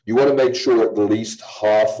 So you want to make sure at least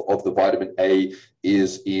half of the vitamin A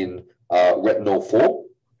is in retinol form.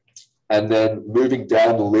 And then moving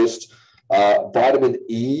down the list, vitamin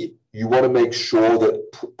E, you want to make sure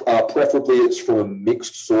that preferably it's from a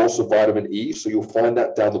mixed source of vitamin E. So you'll find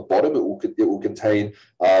that down the bottom. It will contain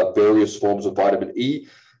various forms of vitamin E.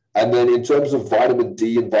 And then in terms of vitamin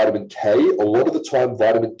D and vitamin K, a lot of the time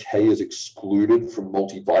vitamin K is excluded from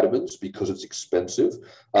multivitamins because it's expensive.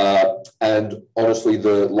 And honestly,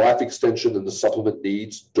 the life extension and the supplement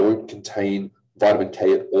needs don't contain vitamin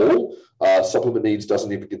K at all. Supplement needs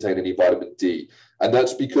doesn't even contain any vitamin D. And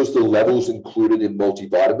that's because the levels included in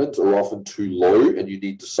multivitamins are often too low and you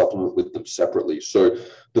need to supplement with them separately. So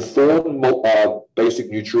the Thorne basic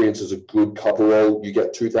nutrients is a good coverall. You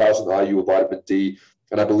get 2000 IU of vitamin D,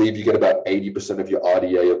 and I believe you get about 80% of your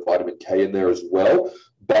RDA of vitamin K in there as well.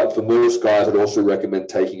 But for most guys, I'd also recommend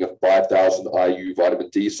taking a 5000 IU vitamin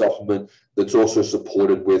D supplement that's also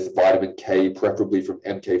supported with vitamin K, preferably from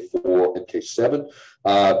MK4,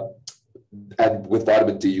 MK7. And with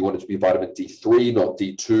vitamin D, you want it to be vitamin D3, not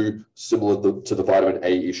D2, similar to the vitamin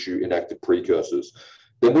A issue in active precursors.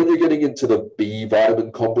 Then when you're getting into the B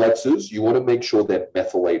vitamin complexes, you want to make sure they're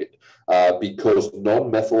methylated because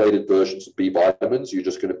non-methylated versions of B vitamins, you're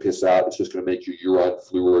just going to piss out. It's just going to make your urine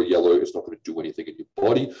fluoro yellow. It's not going to do anything in your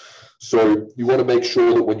body. So you want to make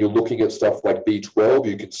sure that when you're looking at stuff like B12,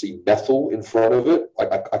 you can see methyl in front of it.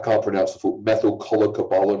 I can't pronounce the full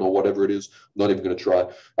methylcobalamin or whatever it is. I'm not even going to try.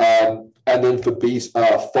 And then for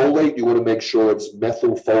folate, you want to make sure it's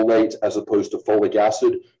methylfolate as opposed to folic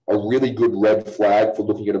acid. A really good red flag for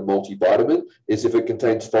looking at a multivitamin is if it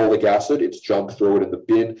contains folic acid, it's junk, throw it in the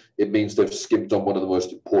bin. It means they've skimped on one of the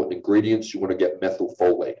most important ingredients. You want to get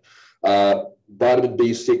methylfolate. Vitamin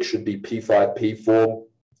B6 should be P5P form.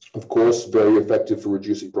 Of course, very effective for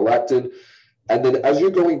reducing prolactin. And then as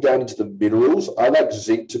you're going down into the minerals, I like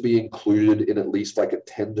zinc to be included in at least like a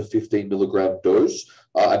 10 to 15 milligram dose.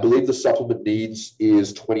 I believe the supplement needs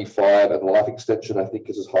is 25 and life extension, I think,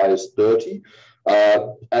 is as high as 30.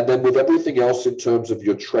 And then with everything else in terms of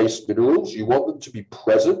your trace minerals, you want them to be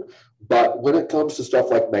present. But when it comes to stuff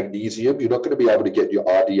like magnesium, you're not going to be able to get your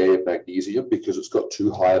RDA of magnesium because it's got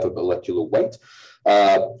too high of a molecular weight.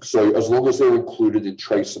 So as long as they're included in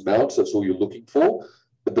trace amounts, that's all you're looking for.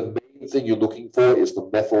 But the main thing you're looking for is the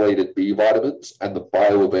methylated B vitamins and the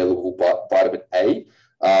bioavailable vitamin A.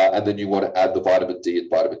 And then you want to add the vitamin D and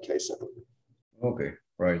vitamin K separately. Okay,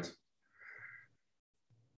 right.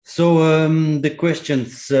 So the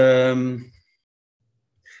questions,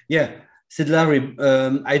 said Larry,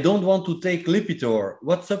 I don't want to take Lipitor.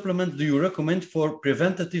 What supplements do you recommend for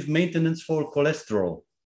preventative maintenance for cholesterol?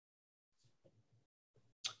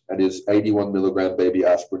 That is 81 milligram baby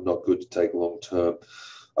aspirin, not good to take long term.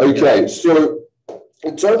 Okay, so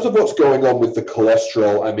in terms of what's going on with the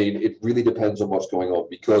cholesterol, I mean, it really depends on what's going on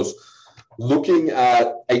because looking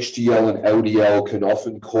at HDL and LDL can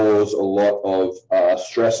often cause a lot of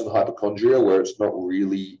stress and hypochondria where it's not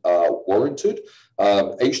really warranted.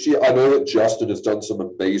 HDL, I know that Justin has done some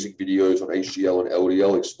amazing videos on HDL and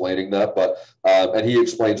LDL explaining that, but and he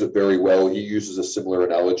explains it very well. He uses a similar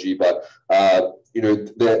analogy, but you know,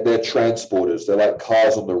 they're transporters. They're like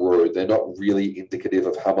cars on the road. They're not really indicative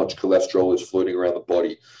of how much cholesterol is floating around the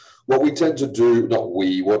body. What we tend to do, not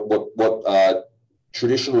we, what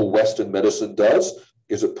traditional Western medicine does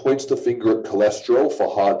is it points the finger at cholesterol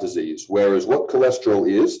for heart disease, whereas what cholesterol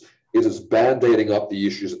is it's band-aiding up the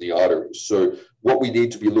issues in the arteries. So what we need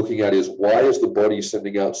to be looking at is why is the body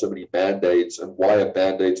sending out so many band-aids and why are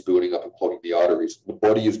band-aids building up and clogging the arteries? The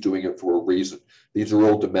body is doing it for a reason. These are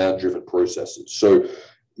all demand-driven processes. So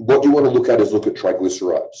what you want to look at is look at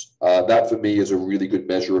triglycerides. That for me is a really good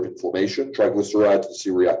measure of inflammation, triglycerides and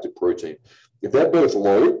C-reactive protein. If they're both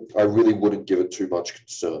low, I really wouldn't give it too much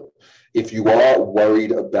concern. If you are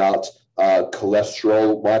worried about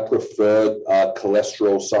cholesterol, my preferred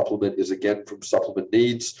cholesterol supplement is again from Supplement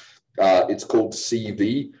Needs. It's called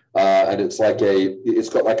CV, and it's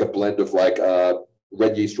got like a blend of like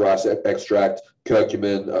red yeast rice extract,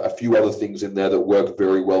 curcumin, a few other things in there that work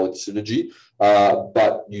very well in synergy.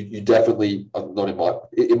 But you definitely, I'm not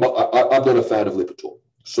a fan of Lipitor.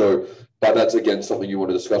 So, but that's again something you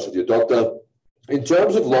want to discuss with your doctor. In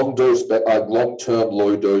terms of long-term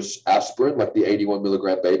low-dose aspirin, like the 81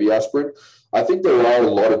 milligram baby aspirin, I think there are a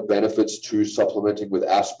lot of benefits to supplementing with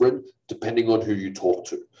aspirin, depending on who you talk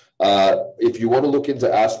to. If you want to look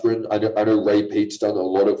into aspirin, I know Ray Pete's done a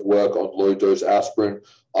lot of work on low-dose aspirin.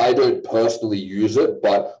 I don't personally use it,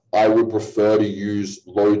 but I would prefer to use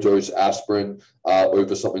low-dose aspirin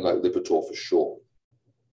over something like Lipitor for sure.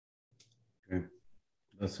 Okay,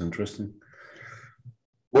 that's interesting.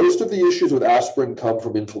 Most of the issues with aspirin come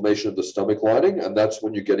from inflammation of the stomach lining, and that's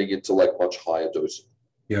when you're getting into like much higher dosing.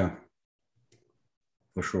 Yeah,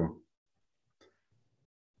 for sure.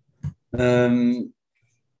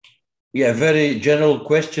 Yeah, very general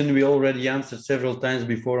question. We already answered several times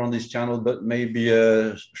before on this channel, but maybe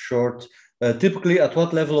short. Typically, at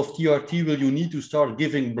what level of TRT will you need to start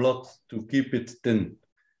giving blood to keep it thin?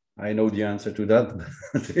 I know the answer to that.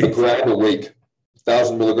 A gram a week,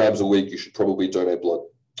 1,000 milligrams a week, you should probably donate blood.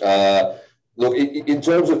 Look, in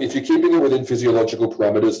terms of if you're keeping it within physiological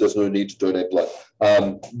parameters, there's no need to donate blood.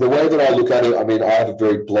 The way that I look at it, I mean, I have a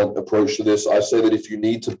very blunt approach to this. I say that if you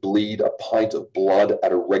need to bleed a pint of blood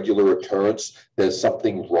at a regular occurrence, there's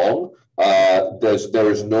something wrong.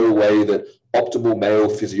 There is no way that optimal male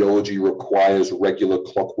physiology requires regular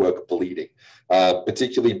clockwork bleeding,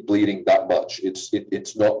 particularly bleeding that much.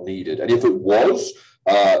 It's not needed. And if it was,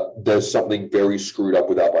 there's something very screwed up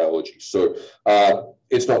with our biology. So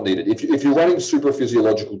it's not needed. If you're running super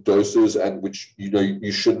physiological doses, and which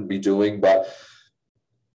you shouldn't be doing, but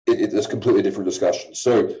it's a completely different discussion.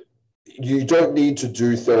 So you don't need to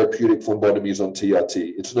do therapeutic phlebotomies on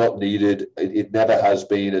TRT. It's not needed. It never has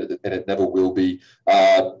been, and it never will be.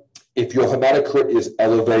 If your hematocrit is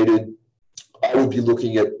elevated, I would be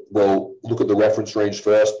looking at, look at the reference range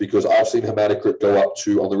first, because I've seen hematocrit go up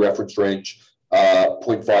to, on the reference range,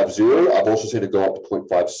 0.50. I've also seen it go up to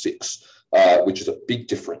 0.56, which is a big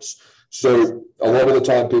difference. So a lot of the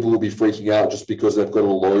time people will be freaking out just because they've got a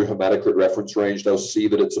low hematocrit reference range. They'll see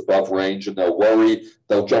that it's above range and they'll worry.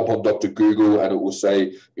 They'll jump on Dr. Google and it will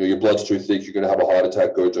say, your blood's too thick, you're going to have a heart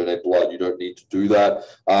attack, go donate blood. You don't need to do that.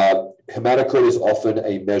 Hematocrit is often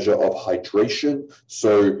a measure of hydration.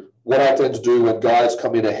 So what I tend to do when guys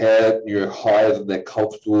come in ahead, higher than they're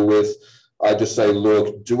comfortable with, I just say,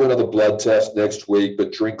 look, do another blood test next week,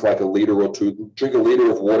 but drink like a liter or two, drink a liter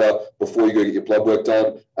of water before you go get your blood work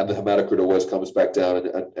done, and the hematocrit always comes back down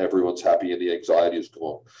and everyone's happy and the anxiety is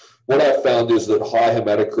gone. What I've found is that high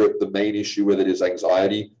hematocrit, the main issue with it is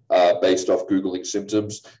anxiety, based off Googling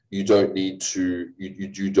symptoms. You don't need to, you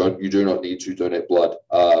do not need to donate blood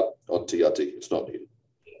on TRT. It's not needed.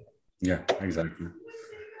 Yeah, exactly.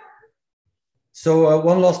 So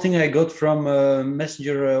one last thing I got from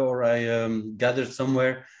Messenger, or I gathered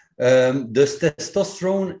somewhere, does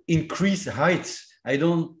testosterone increase height? I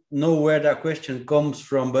don't know where that question comes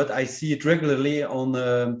from, but I see it regularly on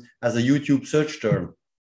as a YouTube search term.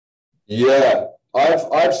 Yeah,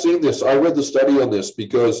 I've seen this. I read the study on this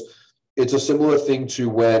because it's a similar thing to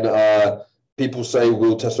when people say,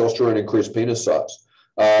 will testosterone increase penis size?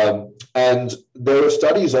 And there are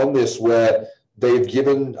studies on this where they've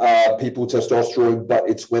given people testosterone, but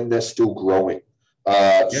it's when they're still growing.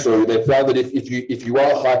 So they found that if you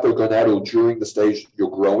are hypogonadal during the stage you're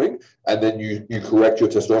growing, and then you correct your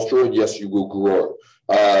testosterone, yes, you will grow.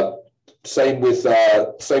 Same with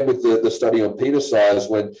the study on penis size,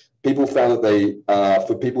 when people found that they,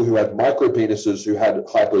 for people who had micropenises who had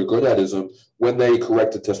hypogonadism, when they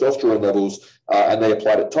corrected testosterone levels and they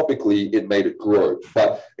applied it topically, it made it grow.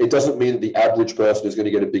 But it doesn't mean that the average person is going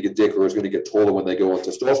to get a bigger dick or is going to get taller when they go on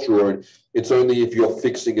testosterone. It's only if you're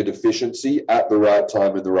fixing a deficiency at the right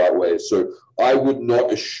time in the right way. So I would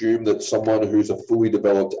not assume that someone who's a fully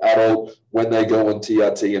developed adult, when they go on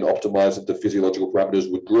TRT and optimize it to physiological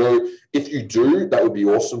parameters, would grow. If you do, that would be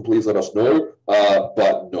awesome. Please let us know.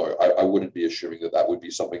 But no, I wouldn't be assuming that would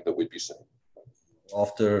be something that we'd be seeing.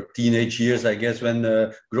 After teenage years, I guess, when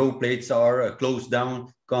growth plates are closed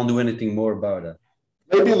down, can't do anything more about it.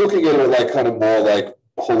 Maybe looking at it like kind of more like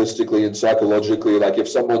holistically and psychologically, like if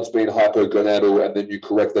someone's been hypogonadal and then you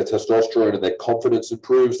correct their testosterone and their confidence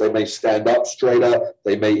improves, they may stand up straighter,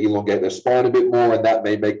 they may elongate their spine a bit more, and that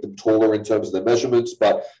may make them taller in terms of their measurements,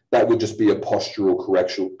 but that would just be a postural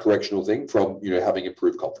correctional thing from having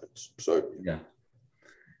improved confidence. So yeah.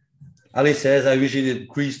 Ali says, I wish it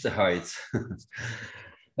increased the height.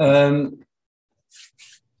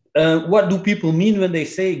 What do people mean when they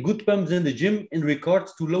say good pumps in the gym in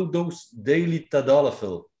regards to low dose daily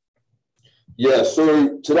tadalafil? Yeah,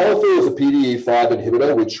 so tadalafil is a PDE5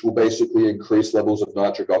 inhibitor, which will basically increase levels of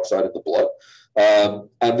nitric oxide in the blood.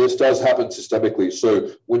 And this does happen systemically.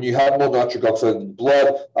 So when you have more nitric oxide in the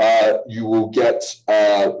blood, you will get,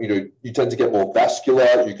 you tend to get more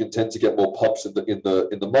vascular. You can tend to get more pumps in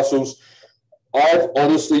the muscles. I've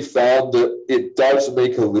honestly found that it does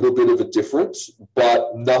make a little bit of a difference,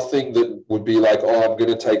 but nothing that would be like, oh, I'm going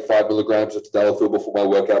to take 5 milligrams of tadalafil before my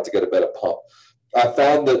workout to get a better pump. I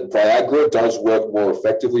found that Viagra does work more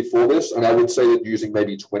effectively for this, and I would say that using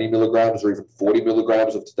maybe 20 milligrams or even 40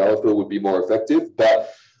 milligrams of tadalafil would be more effective,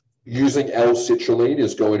 but using L-citrulline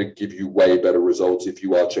is going to give you way better results if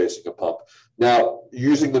you are chasing a pump. Now,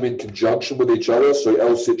 using them in conjunction with each other, so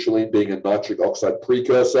L-citrulline being a nitric oxide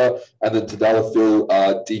precursor, and then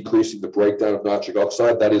tadalafil decreasing the breakdown of nitric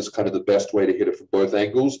oxide, that is kind of the best way to hit it from both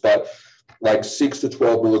angles. But like 6 to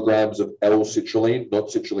 12 milligrams of L-citrulline, not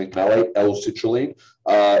citrulline malate, L-citrulline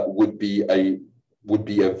would be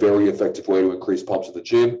a very effective way to increase pumps at the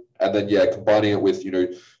gym. And then, yeah, combining it with,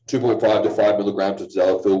 2.5 to 5 milligrams of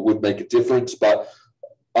tadalafil would make a difference, but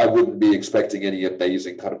I wouldn't be expecting any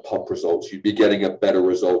amazing kind of pump results. You'd be getting a better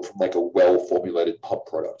result from like a well-formulated pump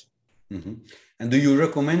product. Mm-hmm. And do you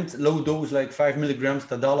recommend low dose like 5 milligrams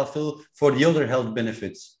tadalafil for the other health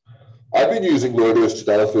benefits? I've been using low dose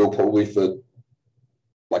tadalafil probably for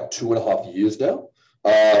like 2.5 years now.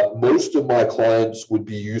 Most of my clients would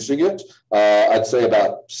be using it. I'd say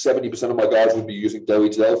about 70% of my guys would be using daily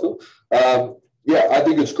tadalafil. Yeah, I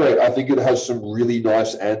think it's great. I think it has some really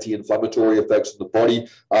nice anti-inflammatory effects in the body.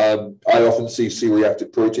 I often see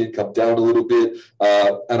C-reactive protein come down a little bit.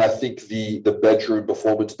 And I think the bedroom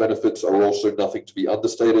performance benefits are also nothing to be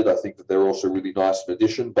understated. I think that they're also really nice in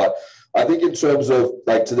addition. But I think in terms of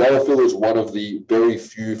like tadalafil is one of the very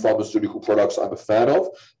few pharmaceutical products I'm a fan of.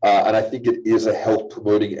 And I think it is a health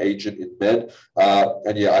promoting agent in men.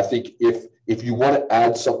 And yeah, I think if you want to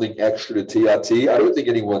add something extra to TRT, I don't think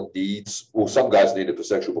anyone needs, well, some guys need it for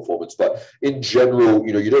sexual performance, but in general,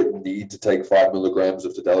 you don't need to take 5 milligrams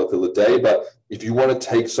of tadalafil a day. But if you want to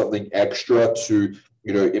take something extra to,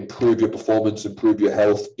 improve your performance, improve your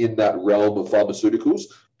health in that realm of pharmaceuticals,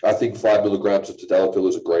 I think 5 milligrams of tadalafil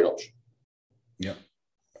is a great option. Yeah.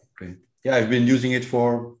 Okay. Yeah, I've been using it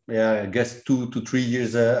for, I guess 2 to 3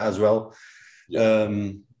 years as well.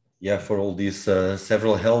 Yeah. For all these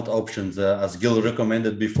several health options, as Gil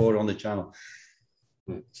recommended before on the channel.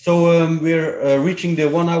 So we're reaching the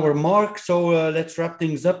 1 hour mark. So let's wrap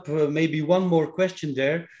things up. Maybe one more question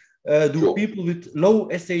there. Do people with low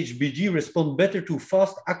SHBG respond better to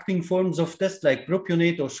fast-acting forms of tests like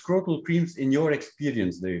propionate or scrotal creams in your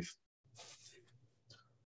experience, Dave?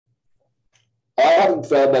 I haven't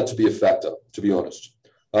found that to be a factor, to be honest.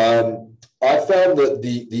 I found that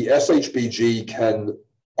the SHBG can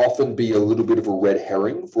often be a little bit of a red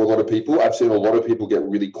herring for a lot of people. I've seen a lot of people get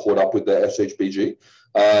really caught up with their SHBG.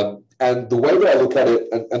 And the way that I look at it,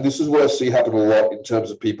 and this is what I see happen a lot in terms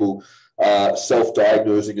of people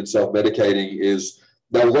self-diagnosing and self-medicating, is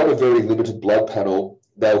they'll run a very limited blood panel,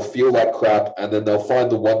 they'll feel like crap, and then they'll find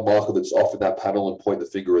the one marker that's off in that panel and point the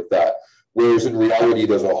finger at that. Whereas in reality,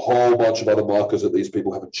 there's a whole bunch of other markers that these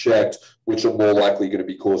people haven't checked, which are more likely going to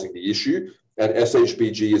be causing the issue. And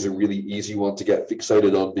SHBG is a really easy one to get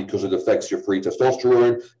fixated on because it affects your free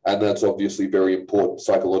testosterone. And that's obviously very important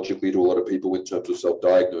psychologically to a lot of people in terms of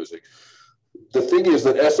self-diagnosing. The thing is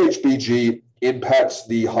that SHBG impacts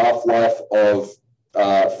the half-life of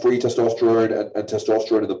free testosterone and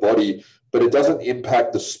testosterone in the body, but it doesn't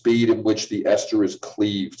impact the speed in which the ester is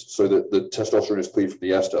cleaved, so that the testosterone is cleaved from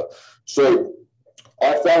the ester. So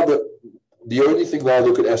I found that the only thing that I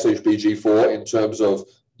look at SHBG for in terms of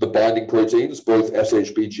the binding proteins, both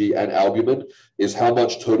SHBG and albumin, is how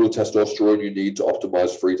much total testosterone you need to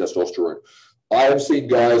optimize free testosterone. I have seen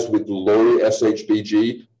guys with low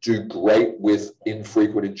SHBG do great with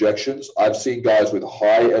infrequent injections. I've seen guys with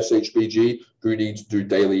high SHBG who need to do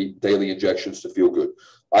daily injections to feel good.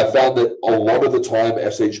 I found that a lot of the time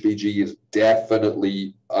SHBG is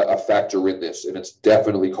definitely a factor in this, and it's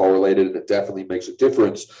definitely correlated, and it definitely makes a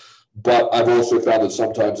difference. But I've also found that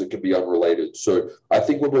sometimes it can be unrelated. So I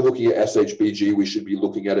think when we're looking at SHBG, we should be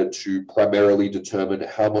looking at it to primarily determine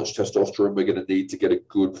how much testosterone we're going to need to get a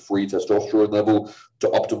good free testosterone level to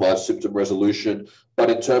optimize symptom resolution. But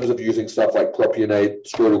in terms of using stuff like propionate,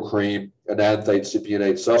 scrotal cream, enanthate,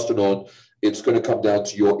 cypionate, sustanon, it's going to come down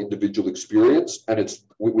to your individual experience. And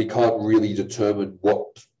we can't really determine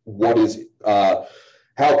what is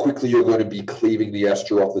how quickly you're going to be cleaving the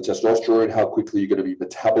ester off the testosterone, how quickly you're going to be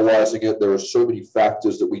metabolizing it. There are so many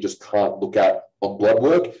factors that we just can't look at on blood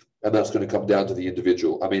work. and that's going to come down to the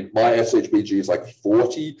individual. I mean, my SHBG is like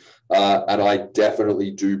 40, and I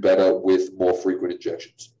definitely do better with more frequent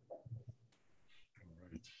injections.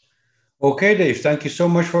 Okay, Dave, thank you so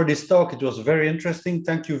much for this talk. It was very interesting.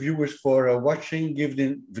 Thank you, viewers, for watching,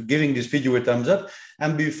 giving this video a thumbs up.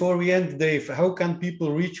 And before we end, Dave, how can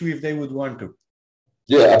people reach you if they would want to?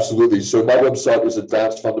 Yeah, absolutely. So my website is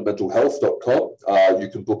advancedfundamentalhealth.com. You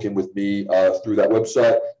can book in with me through that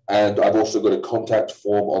website. And I've also got a contact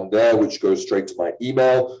form on there, which goes straight to my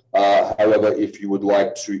email. However, if you would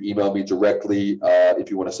like to email me directly, if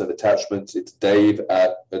you want to send attachments, it's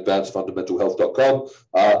dave@advancedfundamentalhealth.com.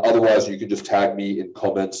 Otherwise, you can just tag me in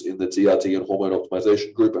comments in the TRT and Hormone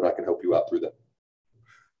Optimization group, and I can help you out through that.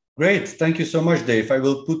 Great. Thank you so much, Dave. I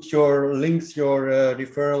will put your links, your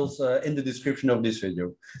referrals in the description of this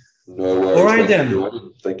video. No worries. All right, then.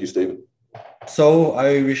 Thank you, Stephen. So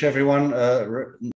I wish everyone